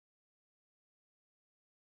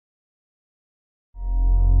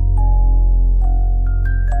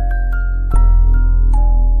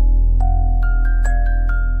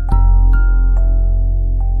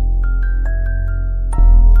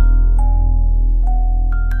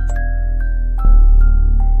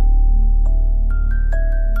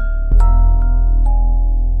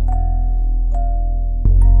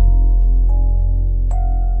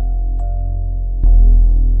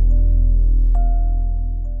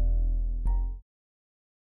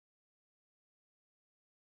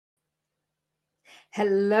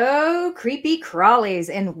Hello, creepy crawlies,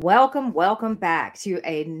 and welcome back to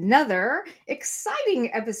another exciting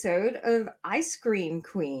episode of Ice Cream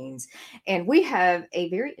Queens. And we have a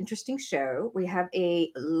very interesting show. We have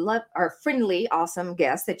our friendly, awesome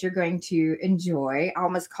guest that you're going to enjoy. I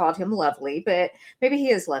almost called him lovely, but maybe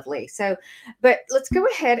he is lovely. But let's go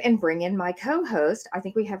ahead and bring in my co-host. I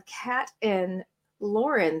think we have Kat and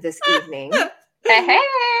Lauren this evening. Hey.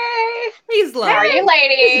 He's lovely. How are you,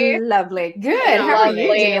 lady? Lovely. Good. How are you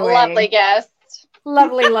doing? Lovely guest.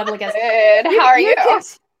 Lovely guest. Good. How are you?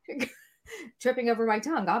 Tripping over my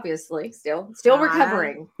tongue, obviously. Still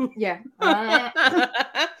recovering. Yeah.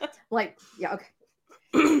 Okay.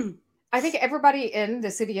 I think everybody in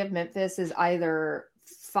the city of Memphis is either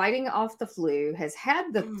fighting off the flu, has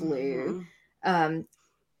had the flu.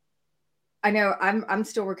 I know I'm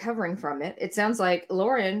still recovering from it. It sounds like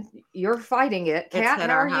Lauren, you're fighting it. Kat, how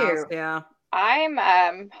are you? Yeah.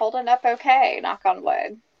 I'm holding up okay, knock on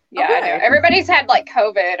wood. Yeah, I know. Everybody's had like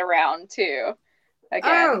COVID around too.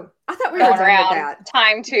 Again. Oh, I thought we were done around with that.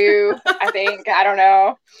 Time 2, I think. I don't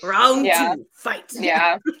know. Round 2, fight.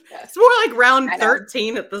 Yeah. It's more like round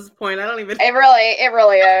 13 at this point. I don't even. It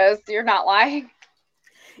really is. You're not lying.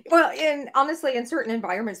 Well, honestly, in certain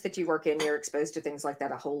environments that you work in, you're exposed to things like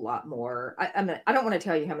that a whole lot more. I don't want to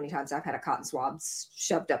tell you how many times I've had a cotton swab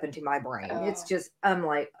shoved up into my brain. Oh. It's just, I'm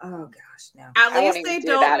like, oh gosh, no. At least they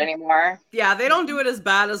don't do that anymore. Yeah, they don't do it as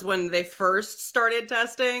bad as when they first started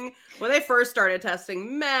testing. When they first started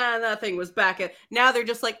testing, man, that thing was back at. Now they're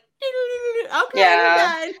just like, okay,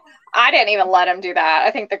 yeah. I didn't even let him do that.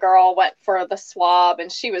 I think the girl went for the swab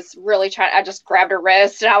and she was really trying. I just grabbed her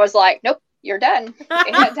wrist and I was like, nope. You're done.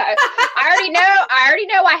 I already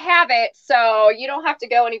know I have it, so you don't have to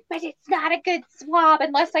go but it's not a good swab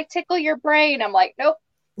unless I tickle your brain. I'm like, nope.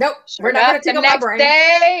 Sure we're not going to tickle my brain. The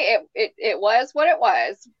next day, it was what it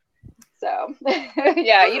was. So,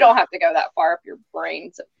 yeah, you don't have to go that far up your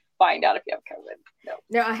brain to find out if you have COVID.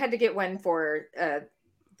 No, I had to get one for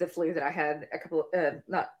the flu that I had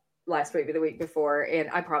not last week, but the week before, and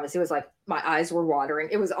I promise it was like my eyes were watering.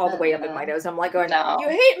 It was all the way up in my nose. I'm like going, no. You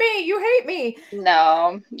hate me.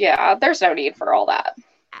 No, yeah, there's no need for all that.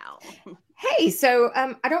 Ow. Hey, so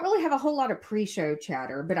I don't really have a whole lot of pre-show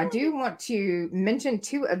chatter, but I do want to mention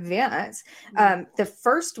 2 events. The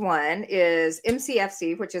first one is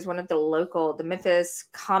MCFC, which is one of the Memphis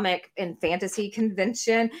Comic and Fantasy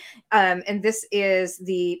Convention. And this is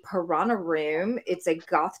the Piranha Room. It's a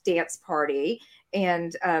goth dance party.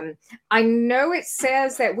 And I know it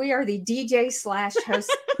says that we are the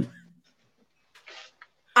DJ/host.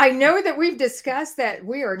 I know that we've discussed that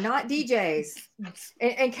we are not DJs.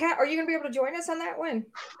 And Kat, are you going to be able to join us on that one?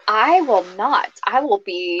 I will not. I will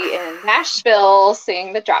be in Nashville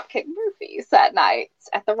seeing the Dropkick Murphys that night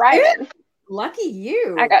at the Ryman. Lucky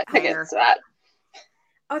you. I got tickets to that.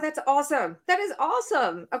 Oh, that's awesome. That is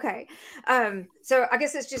awesome. Okay. So I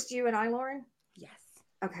guess it's just you and I, Lauren? Yes.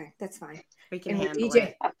 Okay, that's fine. We can handle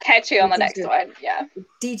it. I'll catch you on the next one. Yeah.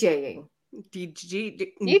 DJing. You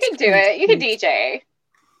can do it. You can DJ.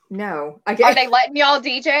 No. Are they letting y'all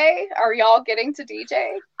DJ? Are y'all getting to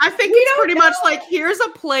DJ? I think it's pretty much like, here's a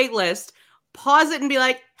playlist. Pause it and be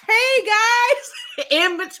like, hey guys,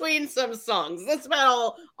 in between some songs. That's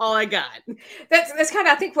about all I got. That's kind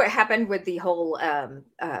of, I think, what happened with the whole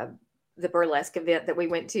the burlesque event that we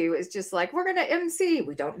went to is just like, we're gonna MC.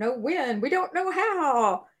 We don't know when. We don't know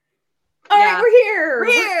how. All right, we're here. We're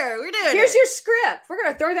doing it. Here's your script. We're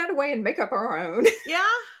gonna throw that away and make up our own. Yeah,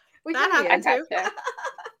 that happened too.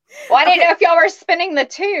 Well, I didn't know if y'all were spinning the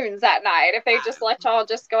tunes that night. If they just let y'all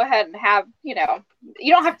just go ahead and have, you don't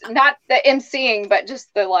have to, not the MCing, but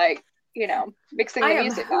just the mixing the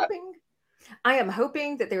music up. I am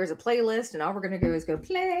hoping that there is a playlist, and all we're gonna do is go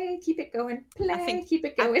play, keep it going, keep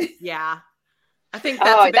it going. I think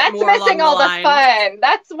that's more missing all the fun.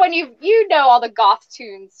 That's when you know all the goth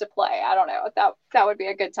tunes to play. I don't know. That would be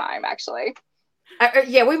a good time, actually.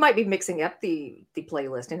 Yeah, we might be mixing up the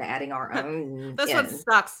playlist and adding our own. This one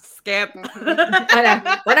sucks, Skip. I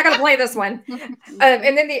know. We're not going to play this one.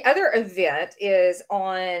 And then the other event is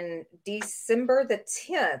on December the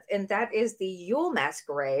 10th, and that is the Yule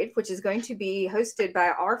Masquerade, which is going to be hosted by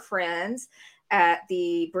our friends at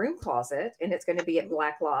the Broom Closet, and it's going to be at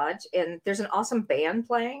Black Lodge, and there's an awesome band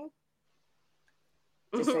playing.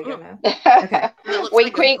 Just so you know. Okay.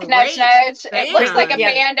 Wink, wink, nudge, nudge. It looks like a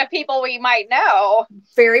band of people we might know.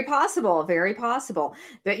 Very possible.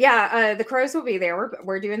 But yeah, the Crows will be there.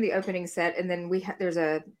 We're doing the opening set, and then there's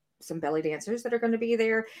some belly dancers that are going to be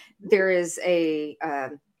there. There is a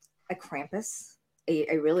Krampus,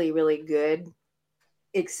 a really, really good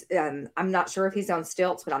I'm not sure if he's on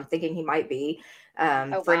stilts, but I'm thinking he might be.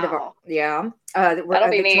 Oh, Friend of wow. our, That'll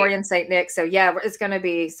be Victorian Saint Nick. So yeah, it's going to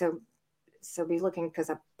be so be looking, because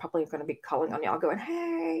I'm probably going to be calling on y'all, going,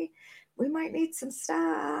 hey, we might need some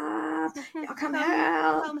stuff. Y'all come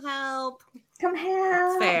help. Come help. Come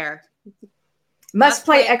help. That's fair. Must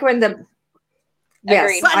play Echo in the.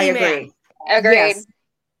 Yes, Agreed. I agree. Agreed. Yes.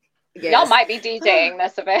 Yes. Y'all might be DJing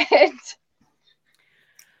this event.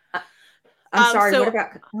 I'm sorry. So what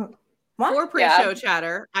about what? For pre-show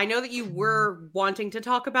chatter, I know that you were wanting to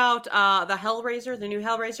talk about the Hellraiser, the new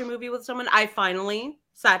Hellraiser movie with someone. I finally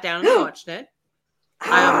sat down and watched it.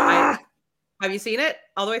 Have you seen it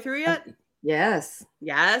all the way through yet? Yes.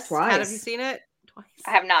 Yes. Twice. Kat, have you seen it? Twice.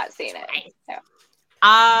 I have not seen it. No.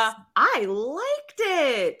 I liked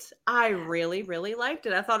it. I really, really liked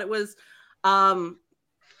it. I thought it was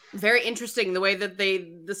very interesting the way that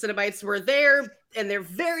the Cenobites were there, and they're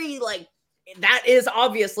very like, that is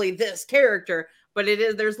obviously this character, but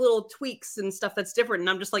there's little tweaks and stuff that's different, and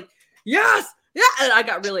I'm just like, yes, yeah, and I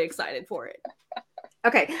got really excited for it.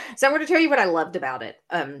 Okay, so I'm going to tell you what I loved about it.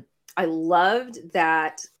 I loved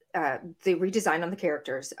that the redesign on the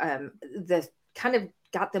characters, the kind of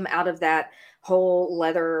got them out of that whole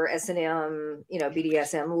leather S&M,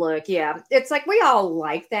 BDSM look. Yeah, it's like we all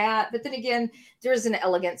like that, but then again, there's an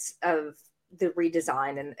elegance of the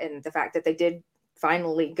redesign and the fact that they did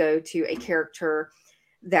finally go to a character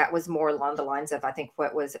that was more along the lines of, I think,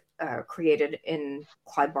 what was created in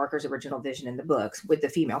Clive Barker's original vision in the books, with the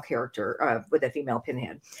female character, with a female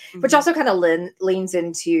Pinhead, which also kind of leans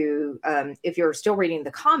into, if you're still reading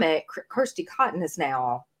the comic, Kirsty Cotton is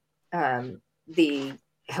now the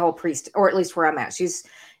Hell Priest, or at least where I'm at. She's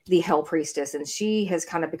the Hell Priestess, and she has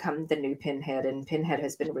kind of become the new Pinhead, and Pinhead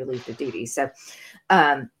has been relieved of duty. So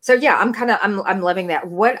yeah, I'm loving that.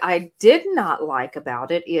 What I did not like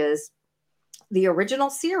about it is the original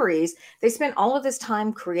series. They spent all of this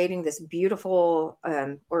time creating this beautiful,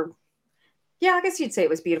 I guess you'd say it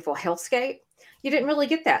was beautiful hellscape. You didn't really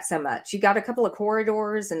get that so much. You got a couple of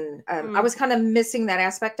corridors, and I was kind of missing that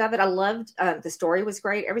aspect of it. I loved the story was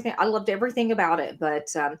great. I loved everything about it, but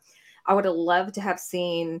I would have loved to have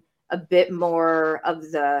seen a bit more of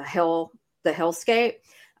the hellscape.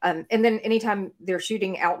 And then anytime they're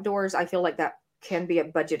shooting outdoors, I feel like that can be a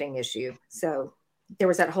budgeting issue. So there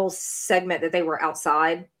was that whole segment that they were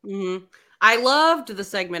outside. Mm-hmm. I loved the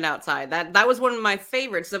segment outside. That was one of my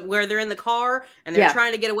favorites, where they're in the car and they're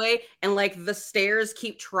trying to get away, and like the stairs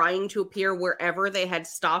keep trying to appear wherever they had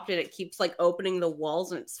stopped, and it keeps like opening the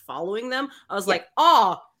walls and it's following them. I was like,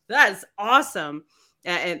 oh, that is awesome.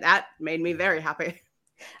 And that made me very happy.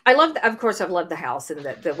 I loved the house, and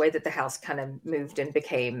the way that the house kind of moved and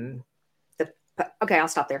became okay, I'll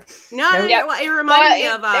stop there. It reminded me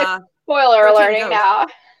of spoiler alerting now.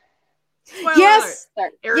 Yes.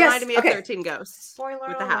 It reminded me of 13 Ghosts. Spoiler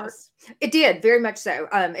with the alert. house. It did, very much so.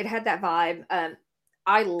 It had that vibe.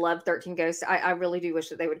 I love 13 Ghosts. I really do wish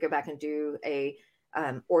that they would go back and do a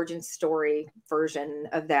origin story version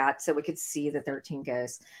of that, so we could see the 13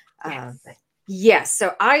 Ghosts. Yes.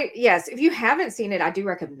 So if you haven't seen it, I do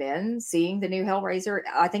recommend seeing the new Hellraiser.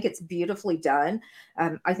 I think it's beautifully done.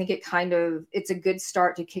 I think it's a good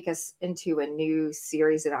start to kick us into a new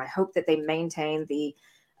series, and I hope that they maintain the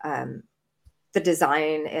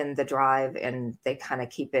design and the drive, and they kind of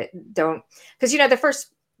keep it. Because the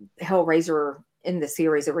first Hellraiser in the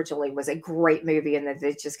series originally was a great movie, and then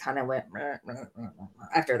they just kind of went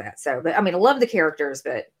after that. So, but I mean, I love the characters,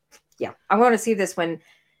 but yeah, I want to see this one.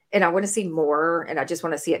 And I want to see more, and I just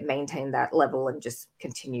want to see it maintain that level and just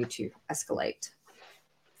continue to escalate.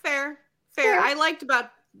 Fair. I liked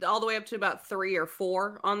about all the way up to about 3 or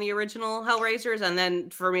 4 on the original Hellraisers, and then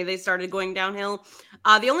for me, they started going downhill.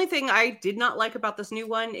 The only thing I did not like about this new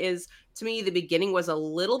one is, to me, the beginning was a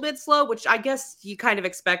little bit slow, which I guess you kind of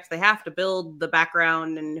expect. They have to build the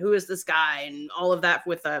background and who is this guy and all of that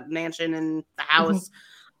with the mansion and the house.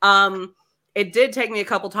 Mm-hmm. It did take me a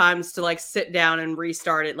couple times to like sit down and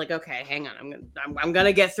restart it. Like, okay, hang on, I'm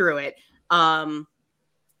gonna get through it.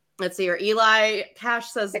 Let's see here. Eli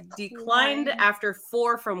Cash says declined after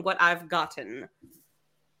 4 from what I've gotten.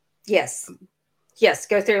 Yes.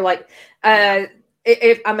 Go through like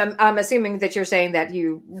if I'm assuming that you're saying that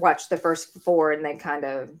you watched the first 4 and then kind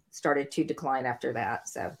of started to decline after that.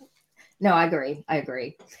 So. No, I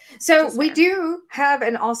agree. So we do have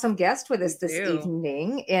an awesome guest with us this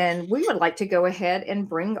evening, and we would like to go ahead and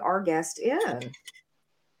bring our guest in.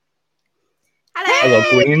 Hello,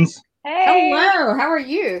 Queens. Hey. Hello, how are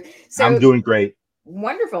you? So, I'm doing great.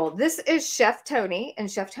 Wonderful. This is Chef Tony,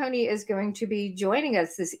 and Chef Tony is going to be joining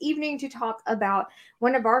us this evening to talk about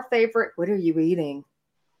one of our favorite. What are you eating?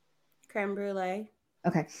 Creme brulee.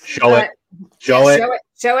 Okay. Show it. Show it. Show it.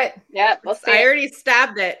 Show it. Yeah, let's see. I already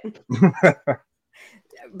stabbed it.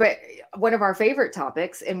 But one of our favorite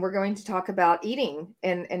topics, and we're going to talk about eating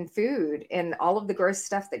and food and all of the gross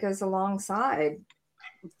stuff that goes alongside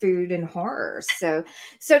food and horror. So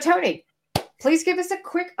Tony, please give us a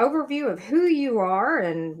quick overview of who you are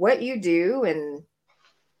and what you do and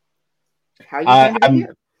how you came to be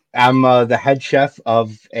here. I'm the head chef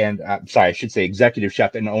of, and sorry, I should say executive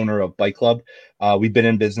chef and owner of Bite Club. We've been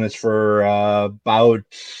in business for about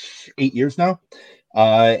 8 years now.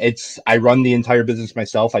 I run the entire business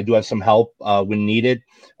myself. I do have some help when needed.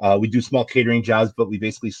 We do small catering jobs, but we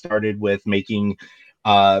basically started with making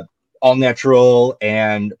all natural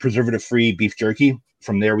and preservative free beef jerky.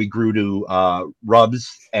 From there, we grew to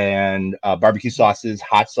rubs and barbecue sauces,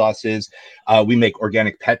 hot sauces. We make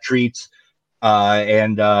organic pet treats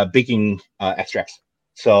and baking extracts.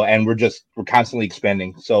 So, and we're constantly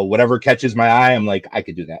expanding. So whatever catches my eye, I'm like, I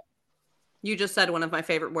could do that. You just said one of my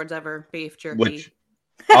favorite words ever, beef jerky. Which,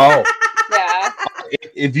 oh, Yeah.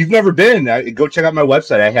 if you've never been, go check out my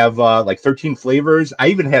website. I have like 13 flavors. I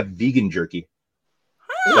even have vegan jerky.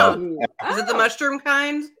 So, Is it the mushroom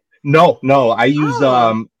kind? no, I use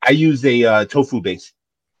a tofu base.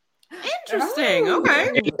 Interesting.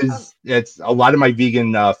 Okay. It's a lot of my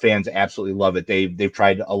vegan fans absolutely love it. They've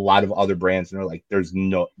tried a lot of other brands and they're like, there's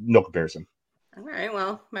no comparison. All right.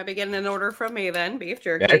 Well, maybe getting an order from me then, beef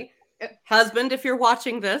jerky. Husband, if you're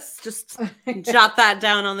watching this, just jot that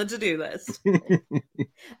down on the to-do list.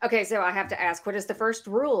 Okay, so I have to ask, what is the first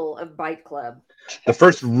rule of Bite Club? The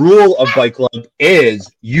first rule of Bite Club is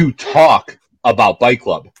you talk about Bite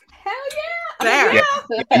Club. Hell yeah! There.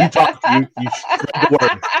 Yeah, you talk. You spread the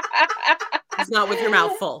word. It's not with your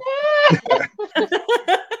mouth full.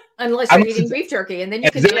 Unless you're eating beef jerky, and then you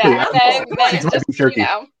can do Exactly. Yeah, that. then it's just, Beef jerky.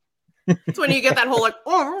 It's when you get that whole like.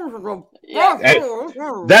 Yeah.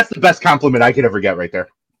 That's the best compliment I could ever get right there.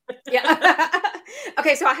 Yeah.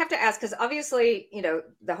 Okay, so I have to ask because obviously,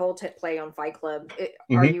 the whole play on Fight Club.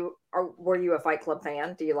 Were you a Fight Club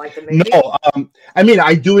fan? Do you like the movie? No, I mean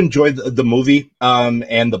I do enjoy the movie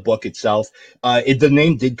and the book itself. The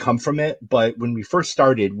name did come from it, but when we first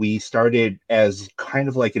started, we started as kind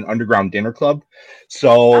of like an underground dinner club.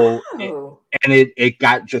 So it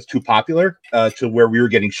got just too popular to where we were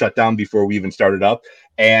getting shut down before we even started up.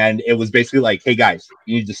 And it was basically like, hey guys,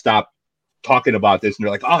 you need to stop talking about this. And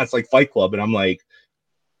they're like, oh, it's like Fight Club. And I'm like,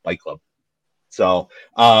 Fight Club. So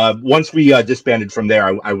once we disbanded from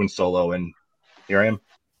there, I went solo and here I am.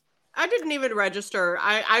 I didn't even register.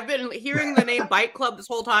 I've been hearing the name Bite Club this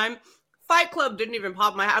whole time. Fight Club didn't even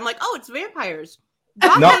pop in my head. I'm like, oh, it's vampires. No.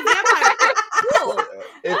 Vampires. Cool.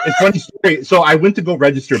 It's funny story. So I went to go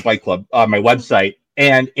register Bite Club on my website,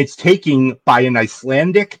 and it's taken by an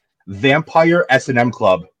Icelandic vampire S&M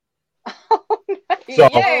club. So,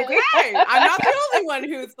 Yay. Okay. I'm not the only one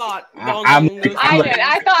who thought. I did.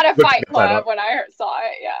 I thought of Fight Club when I saw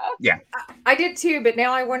it. Yeah. I did too, but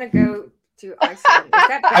now I want to go to Iceland. Is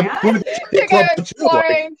that bad? To go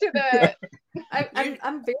exploring to the.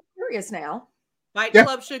 I'm very curious now. Bite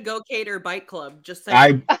Club should go cater Bite Club. Just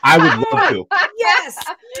saying. I would love to. Yes.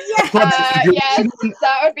 Yes,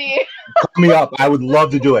 that would be. Call me up. I would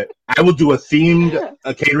love to do it. I will do a themed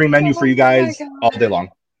catering menu for you guys all day long.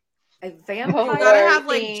 A vampire. You gotta have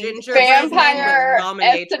like ginger vampire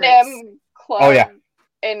S&M club. Oh yeah.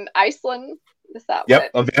 In Iceland. Is that Yep,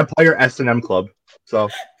 a vampire S&M club. So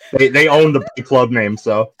they own the Bite Club name.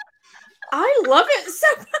 So I love it so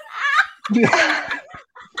much.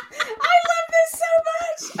 I love this so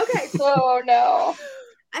much. Okay. Oh no.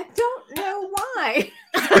 I don't know why.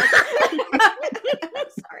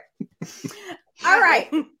 Sorry. All right.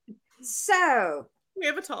 So we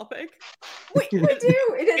have a topic. We do.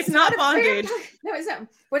 It's not bondage. No, it's not.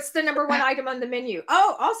 What's the number one item on the menu?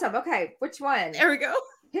 Oh, awesome. Okay. Which one? There we go.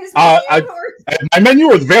 His menu my menu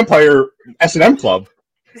was vampire S&M club.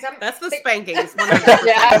 That's the spankings. Yeah,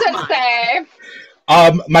 I was gonna say.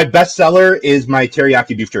 My best seller is my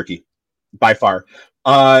teriyaki beef jerky, by far.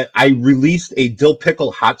 I released a dill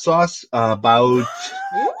pickle hot sauce about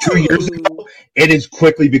 2 years ago. It is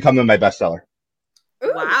quickly becoming my best seller.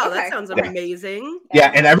 Ooh, wow, okay. that sounds amazing.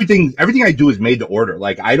 Yeah, and everything I do is made to order.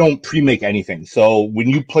 Like I don't pre-make anything. So when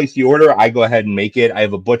you place the order, I go ahead and make it. I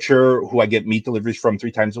have a butcher who I get meat deliveries from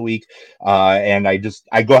 3 times a week. And I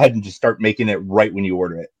go ahead and just start making it right when you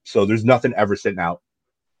order it. So there's nothing ever sitting out.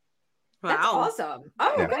 Wow. That's awesome.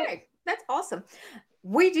 Oh, Yeah. okay. That's awesome.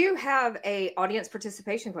 We do have a audience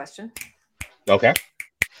participation question. Okay.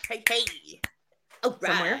 Hey. All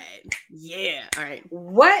right. Somewhere. Yeah. All right.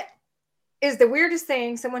 What is the weirdest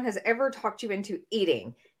thing someone has ever talked you into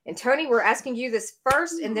eating? And Tony, we're asking you this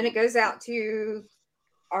first, and then it goes out to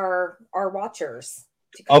our watchers.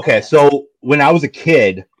 Okay, so when I was a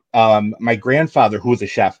kid, my grandfather, who was a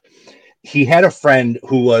chef, he had a friend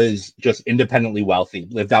who was just independently wealthy,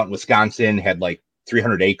 lived out in Wisconsin, had like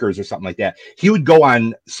 300 acres or something like that. He would go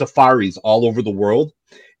on safaris all over the world.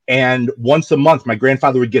 And once a month, my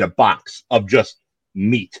grandfather would get a box of just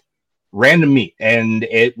meat, random meat. And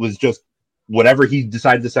it was just whatever he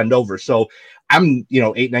decided to send over. So I'm,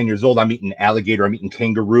 8, 9 years old. I'm eating alligator. I'm eating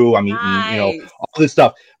kangaroo. I'm eating, all this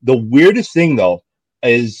stuff. The weirdest thing, though,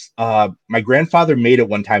 is my grandfather made it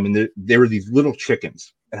one time, and there were these little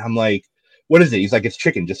chickens. And I'm like, what is it? He's like, it's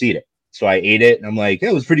chicken. Just eat it. So I ate it, and I'm like,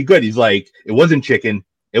 it was pretty good. He's like, it wasn't chicken.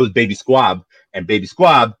 It was baby squab, and baby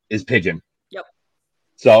squab is pigeon. Yep.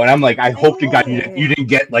 So, and I'm like, I hope to God you didn't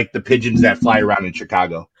get like the pigeons that fly around in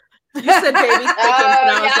Chicago. You said baby chickens, and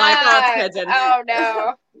I was like, oh, it's pigeon. Oh,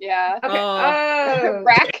 no. Yeah. Okay. Oh.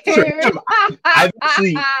 Raccoon. I've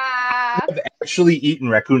actually eaten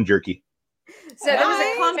raccoon jerky. So there was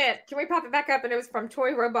a comment. Can we pop it back up? And it was from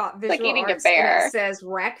Toy Robot Visual like eating Arts, a bear. And it says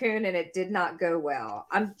raccoon, and it did not go well.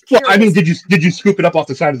 I'm Well, curious. I mean, did you scoop it up off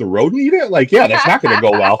the side of the road and eat it? Like, yeah, that's not going to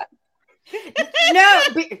go well. No,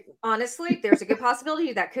 honestly, there's a good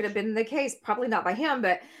possibility that could have been the case. Probably not by him,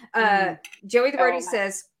 but Joey the Birdie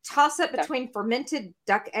says toss up between fermented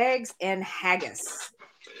duck eggs and haggis.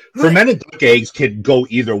 Fermented duck eggs could go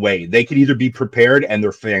either way. They could either be prepared and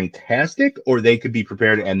they're fantastic, or they could be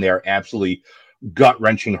prepared and they're absolutely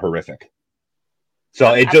gut-wrenching horrific.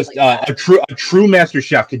 So it just a true master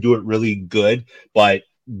chef could do it really good, but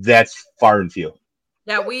that's far and few.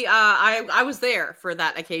 Yeah, I was there for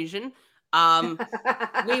that occasion.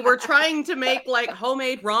 We were trying to make like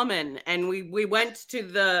homemade ramen, and we went to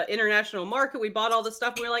the international market. We bought all the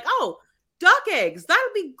stuff. And we were like, oh, duck eggs, that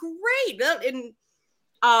would be great. And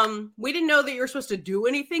we didn't know that you were supposed to do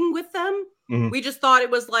anything with them. Mm-hmm. We just thought it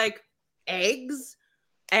was like eggs,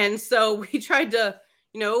 and so we tried to,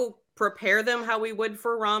 prepare them how we would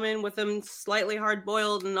for ramen, with them slightly hard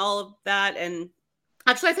boiled and all of that. And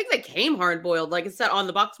actually, I think they came hard boiled, like it said on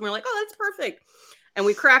the box. And we're like, oh, that's perfect. And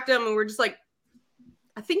we cracked them, and we're just like,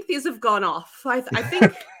 I think these have gone off. I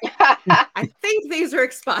think I think these are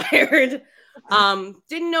expired.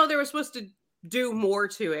 Didn't know they were supposed to do more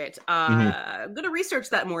to it. I'm gonna research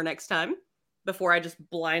that more next time before I just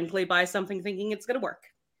blindly buy something thinking it's gonna work.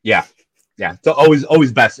 Yeah. So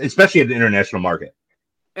always best, especially at the international market.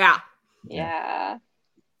 Yeah.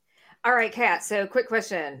 All right, Kat. So quick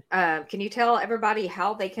question. Can you tell everybody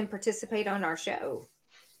how they can participate on our show?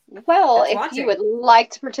 Well, if you would like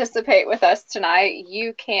to participate with us tonight,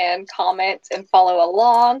 you can comment and follow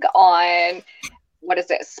along on,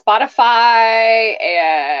 Spotify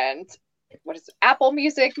and Apple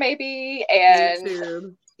Music maybe,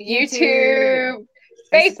 and YouTube,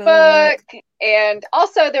 Facebook, and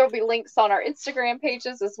also there will be links on our Instagram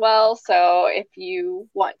pages as well. So if you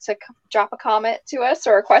want to drop a comment to us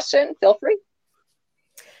or a question, feel free.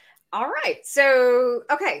 All right. So,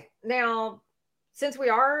 okay. Now, since we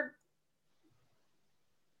are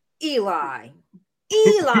Eli,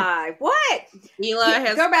 what? Eli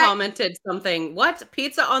has commented something. What?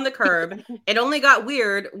 Pizza on the curb. It only got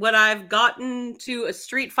weird when I've gotten to a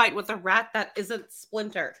street fight with a rat that isn't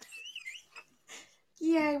Splinter.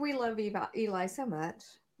 Yay, we love Eli so much.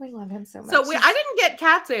 We love him so much. So I didn't get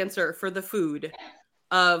Kat's answer for the food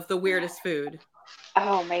of the weirdest food.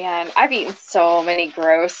 Oh man, I've eaten so many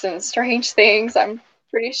gross and strange things, I'm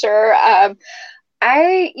pretty sure.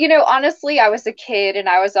 Honestly, I was a kid and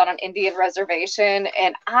I was on an Indian reservation,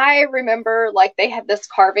 and I remember like they had this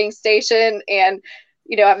carving station, and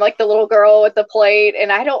I'm like the little girl with the plate,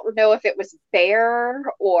 and I don't know if it was bear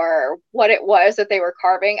or what it was that they were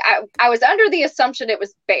carving. I was under the assumption it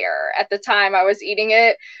was bear at the time I was eating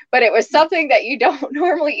it, but it was something that you don't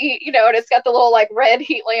normally eat, and it's got the little like red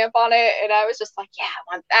heat lamp on it, and I was just like, yeah,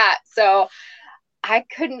 I want that. So I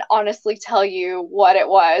couldn't honestly tell you what it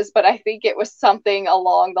was, but I think it was something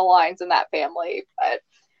along the lines in that family. But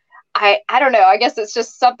I don't know. I guess it's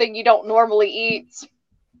just something you don't normally eat,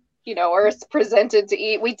 or it's presented to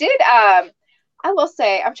eat. We did, I will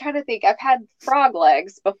say, I'm trying to think, I've had frog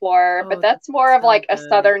legs before, but that's more of like a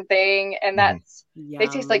Southern thing. And they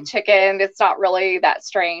taste like chicken. It's not really that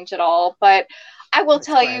strange at all. But I will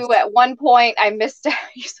tell you, at one point I missed out.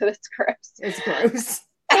 You said it's gross. It's gross.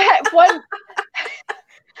 At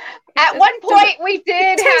one point we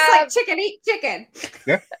did have like chicken, eat chicken.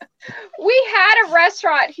 Yeah. We had a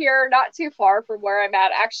restaurant here not too far from where I'm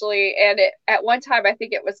at, actually, and at one time I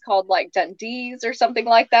think it was called like Dundee's or something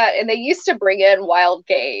like that, and they used to bring in wild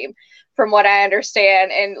game, from what I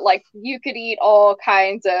understand, and like you could eat all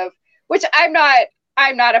kinds of, which I'm not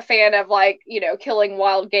I'm not a fan of like, killing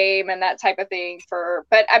wild game and that type of thing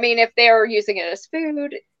but I mean, if they're using it as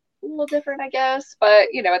food, a little different, I guess. But,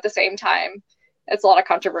 at the same time, it's a lot of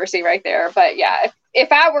controversy right there. But yeah, if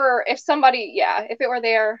it were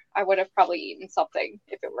there, I would have probably eaten something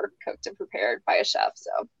if it were cooked and prepared by a chef.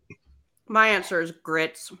 So my answer is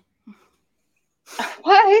grits.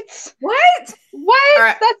 What? What?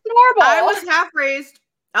 Right. That's normal. I was half raised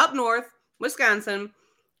up north, Wisconsin.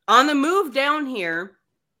 On the move down here,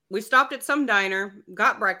 we stopped at some diner,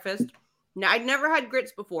 got breakfast. Now, I'd never had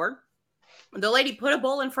grits before. The lady put a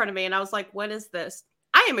bowl in front of me, and I was like, what is this?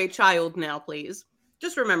 I am a child now, please.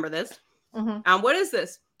 Just remember this. Mm-hmm. What is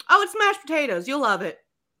this? Oh, it's mashed potatoes. You'll love it.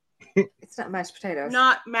 It's not mashed potatoes.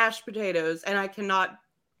 Not mashed potatoes, and I cannot,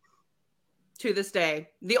 to this day.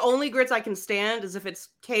 The only grits I can stand is if it's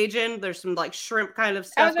Cajun. There's some, like, shrimp kind of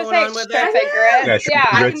stuff going on with it. Yeah,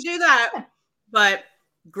 I can do that. But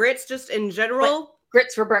grits just in general...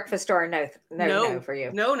 Grits for breakfast or no for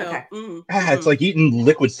you? No. Okay. It's like eating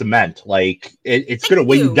liquid cement. Like it's going to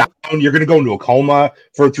weigh you down. You're going to go into a coma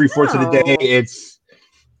for 3/4 of the day. It's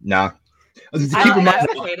nah. Keep in mind,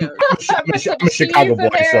 I'm a Chicago boy,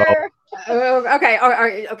 so.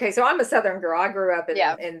 Okay. So I'm a Southern girl. I grew up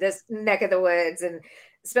in this neck of the woods and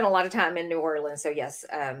spent a lot of time in New Orleans. So yes,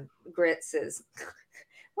 grits is.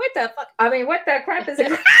 What the fuck? I mean, what the crap is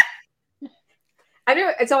it? I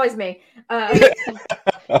knew it's always me.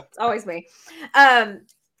 It's always me. I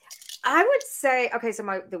would say, okay,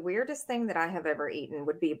 so the weirdest thing that I have ever eaten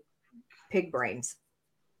would be pig brains.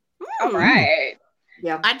 All right.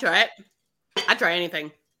 Yeah. I'd try it. I'd try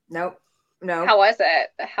anything. Nope. No. How was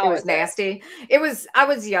it? It was nasty. I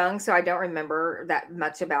was young, so I don't remember that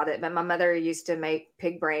much about it. But my mother used to make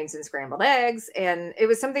pig brains and scrambled eggs, and it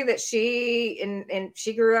was something that she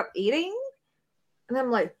grew up eating. And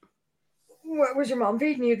I'm like, what was your mom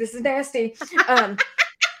feeding you? This is nasty. There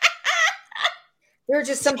are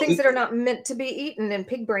just some things that are not meant to be eaten, and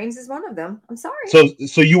pig brains is one of them. I'm sorry.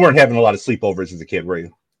 So you weren't having a lot of sleepovers as a kid, were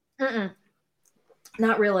you?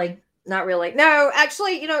 Not really. No,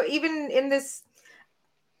 actually, even in this,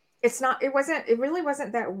 it really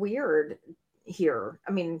wasn't that weird here.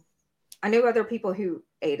 I mean, I knew other people who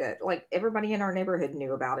ate it. Like everybody in our neighborhood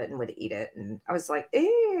knew about it and would eat it. And I was like,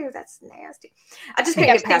 ew, that's nasty. I just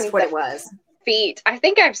can't get past what it was. Feet. I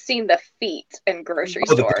think I've seen the feet in grocery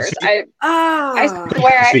stores. I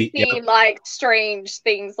swear I've seen like strange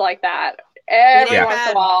things like that every once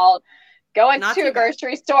in a while. Going to a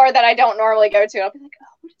grocery store that I don't normally go to, I'll be like, oh,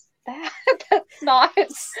 what is that? That's not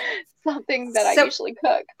something that I usually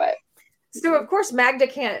cook. But so of course Magda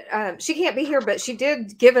can't be here, but she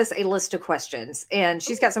did give us a list of questions, and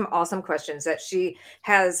she's got some awesome questions that she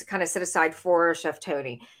has kind of set aside for Chef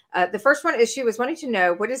Tony. The first one is she was wanting to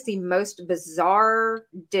know, what is the most bizarre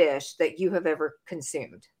dish that you have ever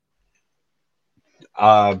consumed?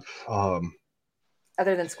 Other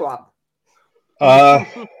than squab.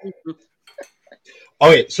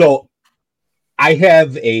 Okay, so I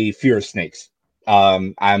have a fear of snakes.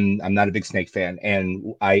 I'm not a big snake fan,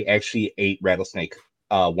 and I actually ate rattlesnake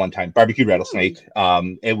one time, barbecued rattlesnake.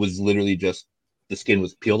 It was literally just the skin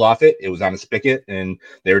was peeled off it. It was on a spigot, and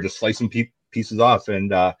they were just slicing pieces off, and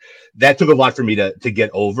that took a lot for me to get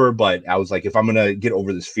over. But I was like, if I'm gonna get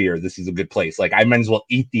over this fear, this is a good place. Like I might as well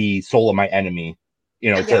eat the soul of my enemy,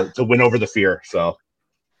 to win over the fear. So.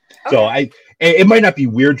 Okay. So it might not be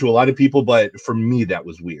weird to a lot of people, but for me that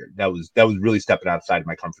was weird. That was really stepping outside of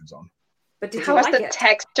my comfort zone. But how was the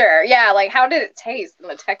texture? Yeah, like how did it taste in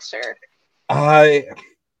the texture?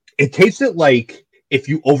 It tasted like if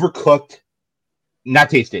you overcooked. Not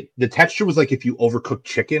tasted. The texture was like if you overcooked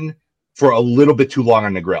chicken for a little bit too long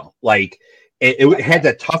on the grill. Like it had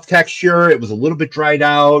that tough texture. It was a little bit dried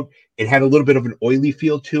out. It had a little bit of an oily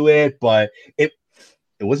feel to it, but it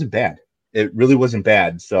wasn't bad. It really wasn't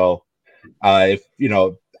bad. So, if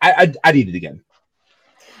I'd eat it again.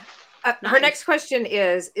 Her next question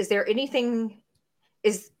is there anything?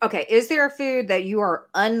 Is there a food that you are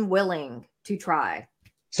unwilling to try?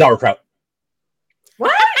 Sauerkraut.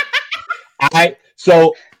 What?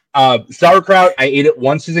 Sauerkraut. I ate it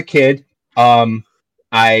once as a kid.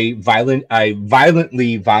 I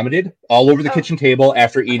violently vomited all over the kitchen table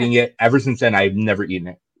after eating it. Ever since then, I've never eaten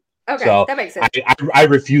it. Okay, so that makes sense. I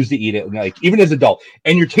refuse to eat it, like even as an adult.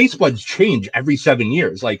 And your taste buds change every 7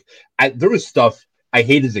 years. Like there was stuff I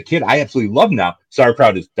hated as a kid, I absolutely love now.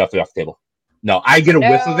 Sauerkraut is definitely off the table. No, I get a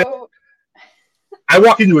whiff of it. I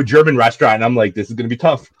walk into a German restaurant and I'm like, this is going to be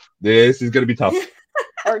tough. This is going to be tough.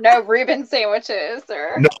 Or no Reuben sandwiches,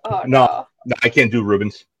 or no, I can't do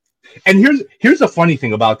Reubens. And here's the funny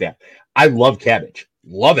thing about that. I love cabbage,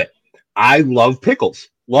 love it. I love pickles,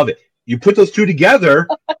 love it. You put those two together.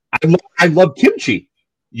 I love kimchi.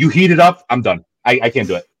 You heat it up. I'm done. I can't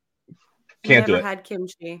do it. Can't do it. Never had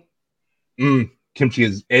kimchi. Kimchi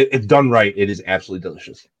is it's done right. It is absolutely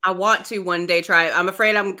delicious. I want to one day try it. I'm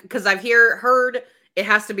afraid because I've heard it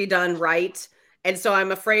has to be done right, and so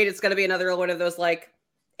I'm afraid it's going to be another one of those like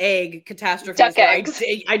egg catastrophes. Duck eggs.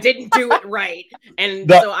 I didn't do it right,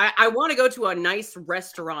 and so I want to go to a nice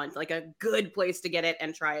restaurant, like a good place to get it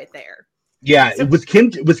and try it there. Yeah, with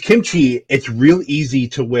kimchi, it's real easy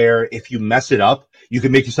to where if you mess it up, you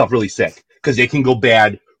can make yourself really sick because it can go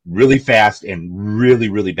bad really fast and really,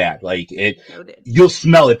 really bad. Like you'll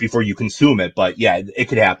smell it before you consume it, but yeah, it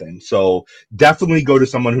could happen. So definitely go to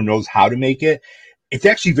someone who knows how to make it. It's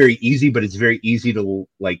actually very easy, but it's very easy to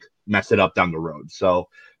like mess it up down the road. So,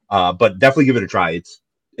 but definitely give it a try.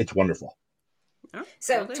 It's wonderful.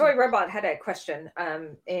 So Toy Robot had a question,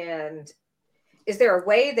 and is there a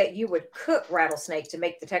way that you would cook rattlesnake to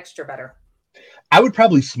make the texture better? I would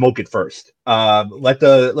probably smoke it first. Let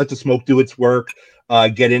the smoke do its work.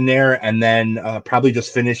 Get in there, and then probably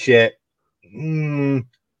just finish it on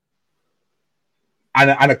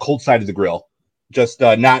a cold side of the grill. Just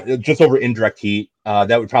not just over indirect heat.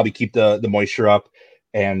 That would probably keep the moisture up,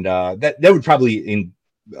 and that would probably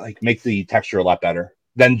make the texture a lot better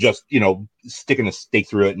than just sticking a steak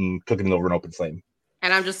through it and cooking it over an open flame.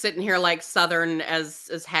 And I'm just sitting here like Southern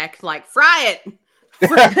as heck, like fry it. That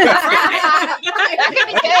could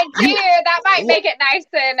be good too. That might make it nice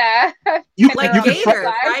and you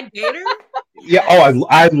gator, fried gator. Yeah. Oh,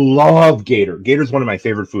 I love gator. Gator's one of my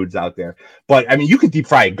favorite foods out there. But I mean, you could deep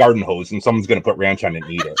fry a garden hose, and someone's gonna put ranch on it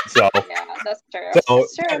and eat it. So yeah, that's true. So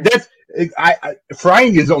that's true.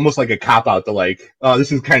 Frying is almost like a cop out to like, oh,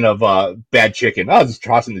 this is kind of bad chicken. Oh, just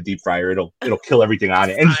toss it in the deep fryer. It'll kill everything on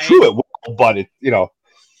it. And it's true, it will, but it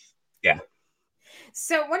yeah.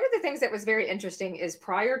 So one of the things that was very interesting is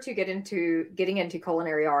prior to getting into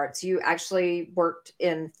culinary arts, you actually worked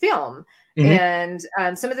in film. Mm-hmm.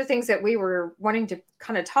 And some of the things that we were wanting to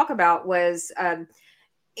kind of talk about was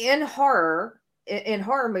in horror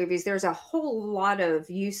movies, there's a whole lot of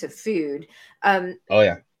use of food. Oh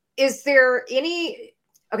yeah. Is there any,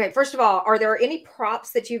 okay, first of all, are there any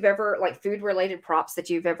props that you've ever, like food related props that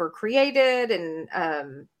you've ever created,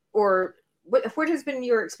 and or what has been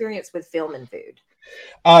your experience with film and food?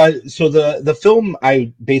 So the film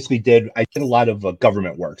I did a lot of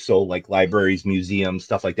government work. So like libraries, museums,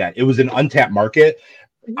 stuff like that. It was an untapped market.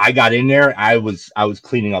 Mm-hmm. I got in there. I was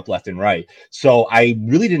cleaning up left and right. So I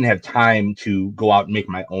really didn't have time to go out and make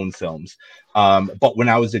my own films. But when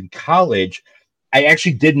I was in college, I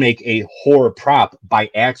actually did make a horror prop by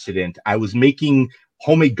accident. I was making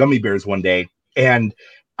homemade gummy bears one day, and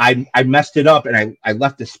I messed it up, and I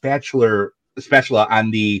left the spatula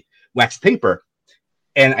on the wax paper,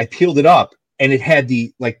 and I peeled it up, and it had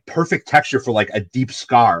the like perfect texture for like a deep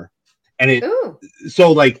scar. And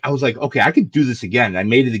so like I was like, okay, I could do this again. I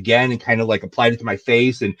made it again and kind of like applied it to my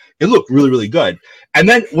face, and it looked really, really good. And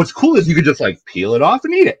then what's cool is you could just like peel it off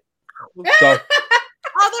and eat it. So,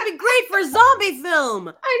 oh, that'd be great for a zombie film.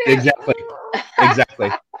 I know. Exactly.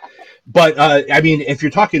 But I mean, if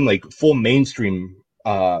you're talking like full mainstream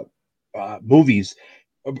movies,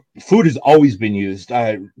 food has always been used.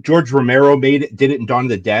 George Romero did it in Dawn of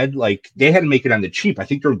the Dead. Like they had to make it on the cheap. I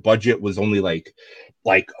think their budget was only like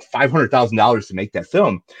 $500,000 to make that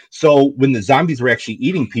film. So when the zombies were actually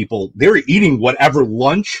eating people, they were eating whatever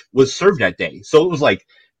lunch was served that day. So it was like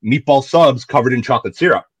meatball subs covered in chocolate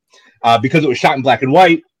syrup. Because it was shot in black and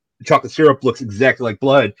white, chocolate syrup looks exactly like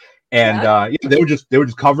blood. And they would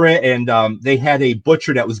just cover it. And they had a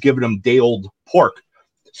butcher that was giving them day old pork.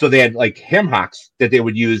 So they had like ham hocks that they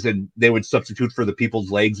would use, and they would substitute for the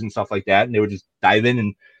people's legs and stuff like that. And they would just dive in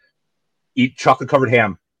and eat chocolate covered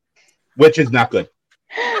ham, which is not good.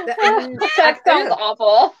 That sounds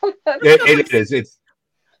awful. It is.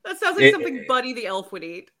 That sounds like something Buddy the Elf would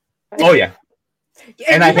eat. Oh yeah.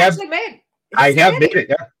 And I have made it.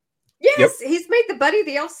 Yeah. Yes, yep. He's made the Buddy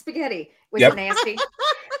the Elf spaghetti. Was it nasty?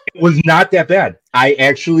 It was not that bad. I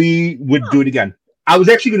actually would do it again. I was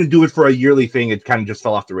actually going to do it for a yearly thing. It kind of just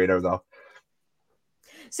fell off the radar, though.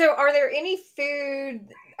 So, are there any food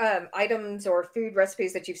items or food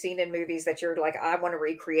recipes that you've seen in movies that you're like, I want to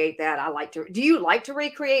recreate that? Do you like to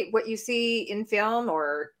recreate what you see in film,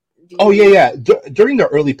 or? Yeah. During the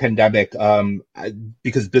early pandemic,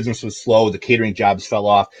 because business was slow, the catering jobs fell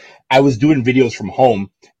off. I was doing videos from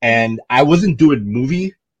home, and I wasn't doing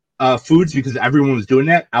movie foods because everyone was doing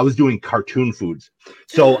that. I was doing cartoon foods.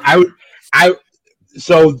 So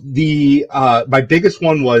my biggest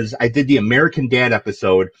one was I did the American Dad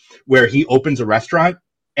episode where he opens a restaurant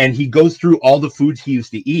and he goes through all the foods he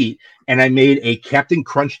used to eat. And I made a Captain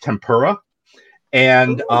Crunch tempura.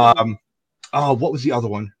 And what was the other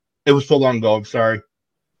one? It was so long ago. I'm sorry.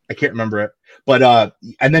 I can't remember it. But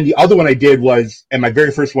and then the other one I did was, and my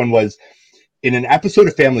very first one was in an episode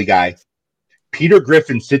of Family Guy, Peter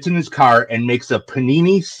Griffin sits in his car and makes a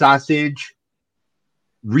panini sausage,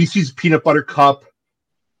 Reese's peanut butter cup,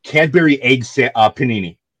 Cadbury egg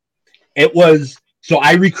panini. It was, so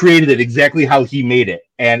I recreated it exactly how he made it.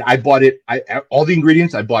 And I bought it, all the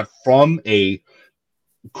ingredients I bought from a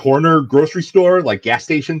corner grocery store, like gas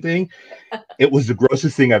station thing. It was the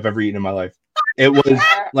grossest thing I've ever eaten in my life. It was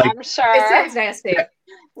like, I'm sure. It sounds nasty.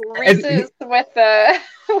 Reese's with the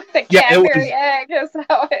Cadbury egg is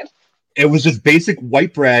how it was just basic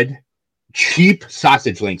white bread, cheap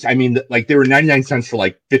sausage links. I mean, like they were 99 cents for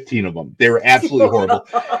like 15 of them. They were absolutely horrible.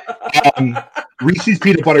 Reese's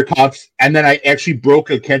peanut butter cups, and then I actually broke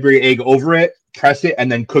a Cadbury egg over it, pressed it,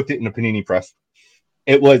 and then cooked it in a panini press.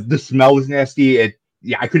 It was, the smell was nasty.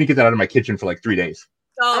 I couldn't get that out of my kitchen for like 3 days.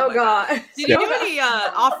 Oh God! Did you do any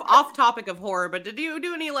off topic of horror? But did you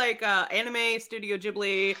do any like anime, Studio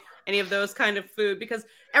Ghibli, any of those kind of food? Because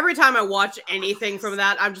every time I watch anything from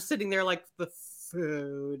that, I'm just sitting there like the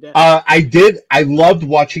food. I did. I loved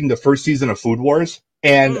watching the first season of Food Wars,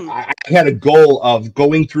 and I had a goal of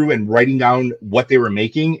going through and writing down what they were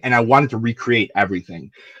making, and I wanted to recreate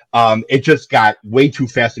everything. It just got way too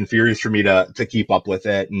fast and furious for me to keep up with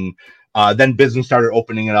it, and then business started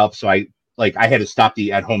opening it up, so I had to stop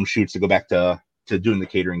the at-home shoots to go back to doing the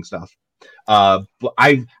catering stuff. But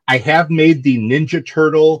I have made the Ninja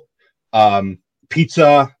Turtle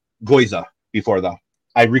pizza goiza before, though.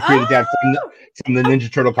 I recreated that from the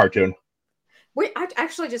Ninja Turtle cartoon. I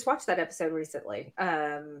actually just watched that episode recently.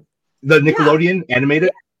 The Nickelodeon animated?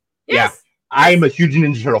 Yes. Yeah. I'm a huge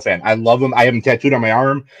Ninja Turtle fan. I love them. I have them tattooed on my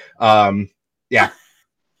arm. Yeah.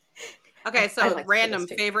 Okay, so like random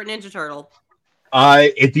favorite Ninja Turtle.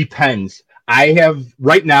 It depends. I have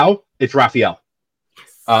right now. It's Raphael.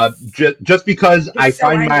 Just because I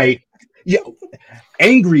find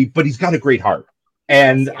angry, but he's got a great heart,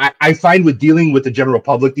 and I find with dealing with the general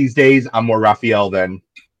public these days, I'm more Raphael than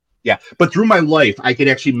But through my life, I could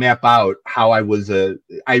actually map out how I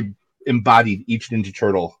embodied each Ninja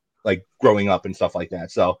Turtle, like growing up and stuff like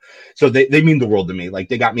that. So they mean the world to me. Like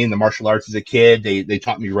they got me in the martial arts as a kid. They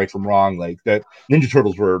taught me right from wrong. Like the Ninja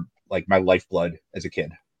Turtles were like my lifeblood as a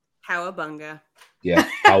kid. Cowabunga. Yeah,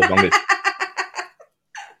 cowabunga.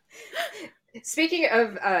 Speaking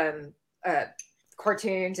of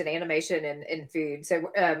cartoons and animation and food,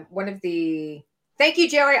 so one of the thank you,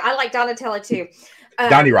 Joey. I like Donatello too.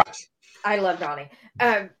 Donnie rocks. I love Donnie.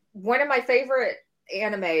 One of my favorite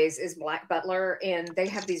animes is Black Butler, and they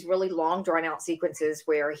have these really long, drawn out sequences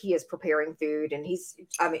where he is preparing food and he's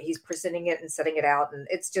presenting it and setting it out, and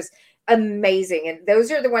it's just amazing. And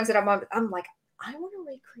those are the ones that I'm like, I want to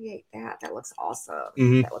recreate that. That looks awesome.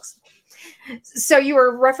 Mm-hmm. That looks. So you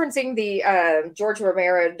were referencing the George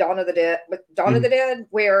Romero Dawn of the Dead,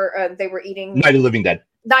 where they were eating Night of the Living Dead.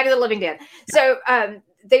 Night of the Living Dead. So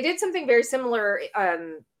they did something very similar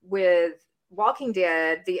with Walking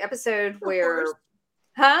Dead. The episode where,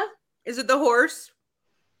 is it the horse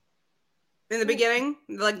in the beginning,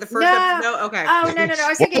 like the first episode? No, okay. Oh no! I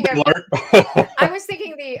was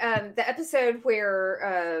thinking the episode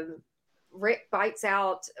where Rick bites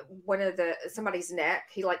out somebody's neck.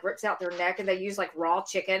 He like rips out their neck, and they use like raw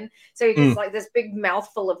chicken. So he gets like this big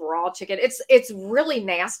mouthful of raw chicken. It's really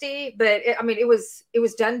nasty, but it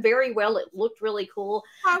was done very well. It looked really cool.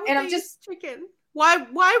 And I'm just chicken. Why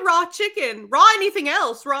raw chicken? Raw anything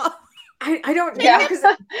else? Raw. I don't know because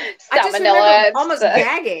I just remember almost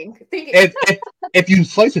gagging. Thinking if you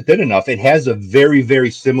slice it thin enough, it has a very, very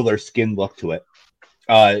similar skin look to it.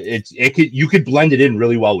 You could blend it in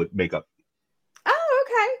really well with makeup. Oh,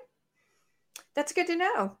 okay. That's good to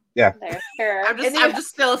know. Yeah. I'm just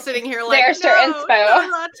still sitting here like, there's your inspo.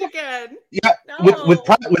 Raw chicken. Yeah. No.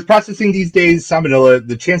 With processing these days, salmonella,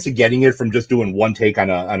 the chance of getting it from just doing one take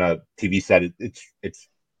on a TV set, it's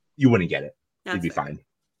you wouldn't get it. You'd be fine.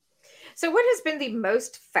 So what has been the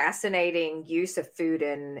most fascinating use of food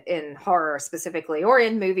in horror specifically, or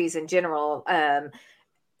in movies in general?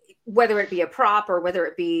 Whether it be a prop or whether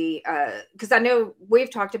it be, because I know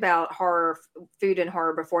we've talked about food and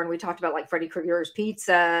horror before, and we talked about like Freddy Krueger's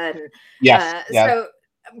pizza. And so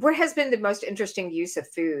what has been the most interesting use of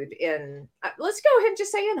food in, let's go ahead and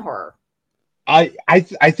just say in horror? I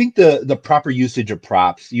think the proper usage of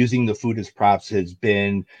props, using the food as props has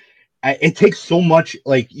been, it takes so much,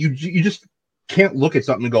 like you just can't look at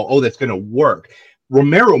something and go, oh, that's going to work.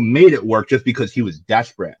 Romero made it work just because he was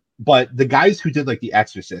desperate. but the guys who did like The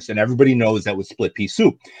Exorcist, and everybody knows that was split pea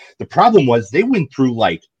soup. The problem was they went through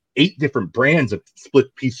like 8 different brands of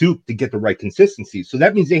split pea soup to get the right consistency. So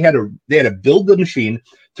that means they had to build the machine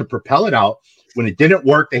to propel it out. When it didn't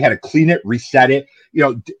work, they had to clean it, reset it.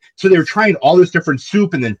 So they were trying all this different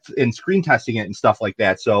soup and screen testing it and stuff like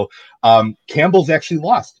that. So Campbell's actually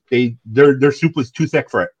lost. Their soup was too thick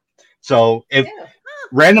for it. So if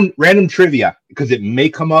random trivia, because it may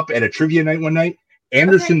come up at a trivia night one night,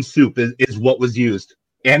 Anderson soup is what was used.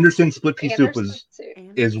 Anderson split pea soup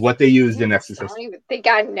is what they used in Exorcist. I don't even think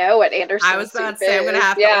I know what Anderson soup is. I was about to say, I'm going to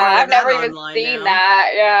have to order I've that never even seen now.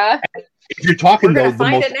 that. Yeah. If you're talking We're though,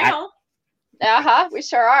 gonna find it now. We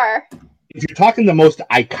sure are. If you're talking the most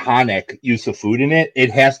iconic use of food in it,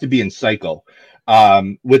 it has to be in Psycho,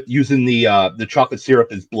 with using the chocolate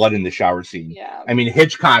syrup as blood in the shower scene. Yeah. I mean,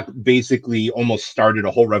 Hitchcock basically almost started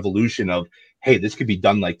a whole revolution of, hey, this could be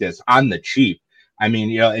done like this on the cheap. I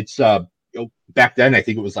mean, it's back then I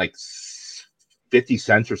think it was like 50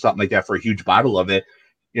 cents or something like that for a huge bottle of it.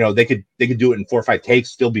 They could do it in 4 or 5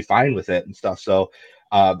 takes, still be fine with it and stuff. So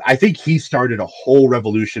I think he started a whole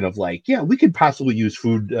revolution of like, yeah, we could possibly use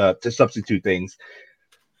food to substitute things.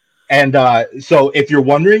 And so if you're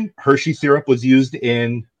wondering, Hershey syrup was used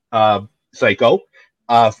in Psycho.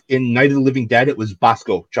 In Night of the Living Dead, it was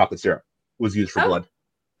Bosco chocolate syrup was used for blood.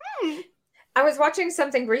 I was watching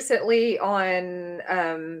something recently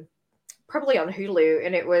on probably on Hulu,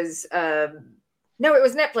 and it was no, it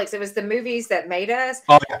was Netflix. It was The Movies That Made Us.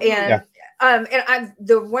 Oh, yeah. And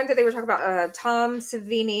the one that they were talking about, Tom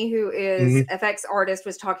Savini, who is FX artist,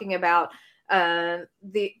 was talking about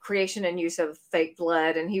the creation and use of fake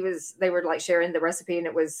blood, and they were like sharing the recipe, and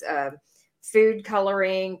it was food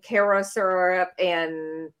coloring, Caro syrup,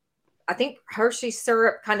 and I think Hershey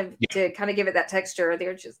syrup to give it that texture.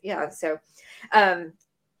 They're just So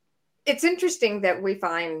it's interesting that we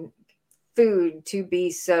find food to be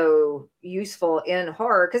so useful in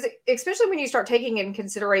horror, because especially when you start taking in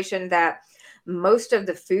consideration that most of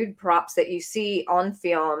the food props that you see on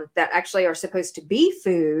film that actually are supposed to be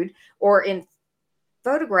food or in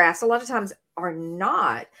photographs a lot of times are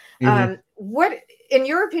not. What, in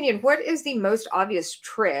your opinion, what is the most obvious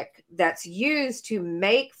trick that's used to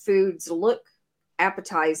make foods look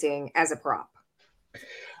appetizing as a prop?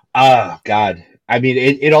 God, I mean,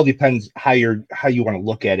 it all depends how you want to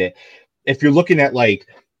look at it. If you're looking at like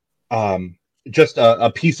just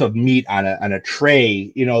a piece of meat on a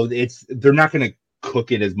tray, they're not going to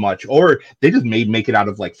cook it as much, or they just may make it out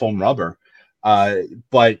of like foam rubber.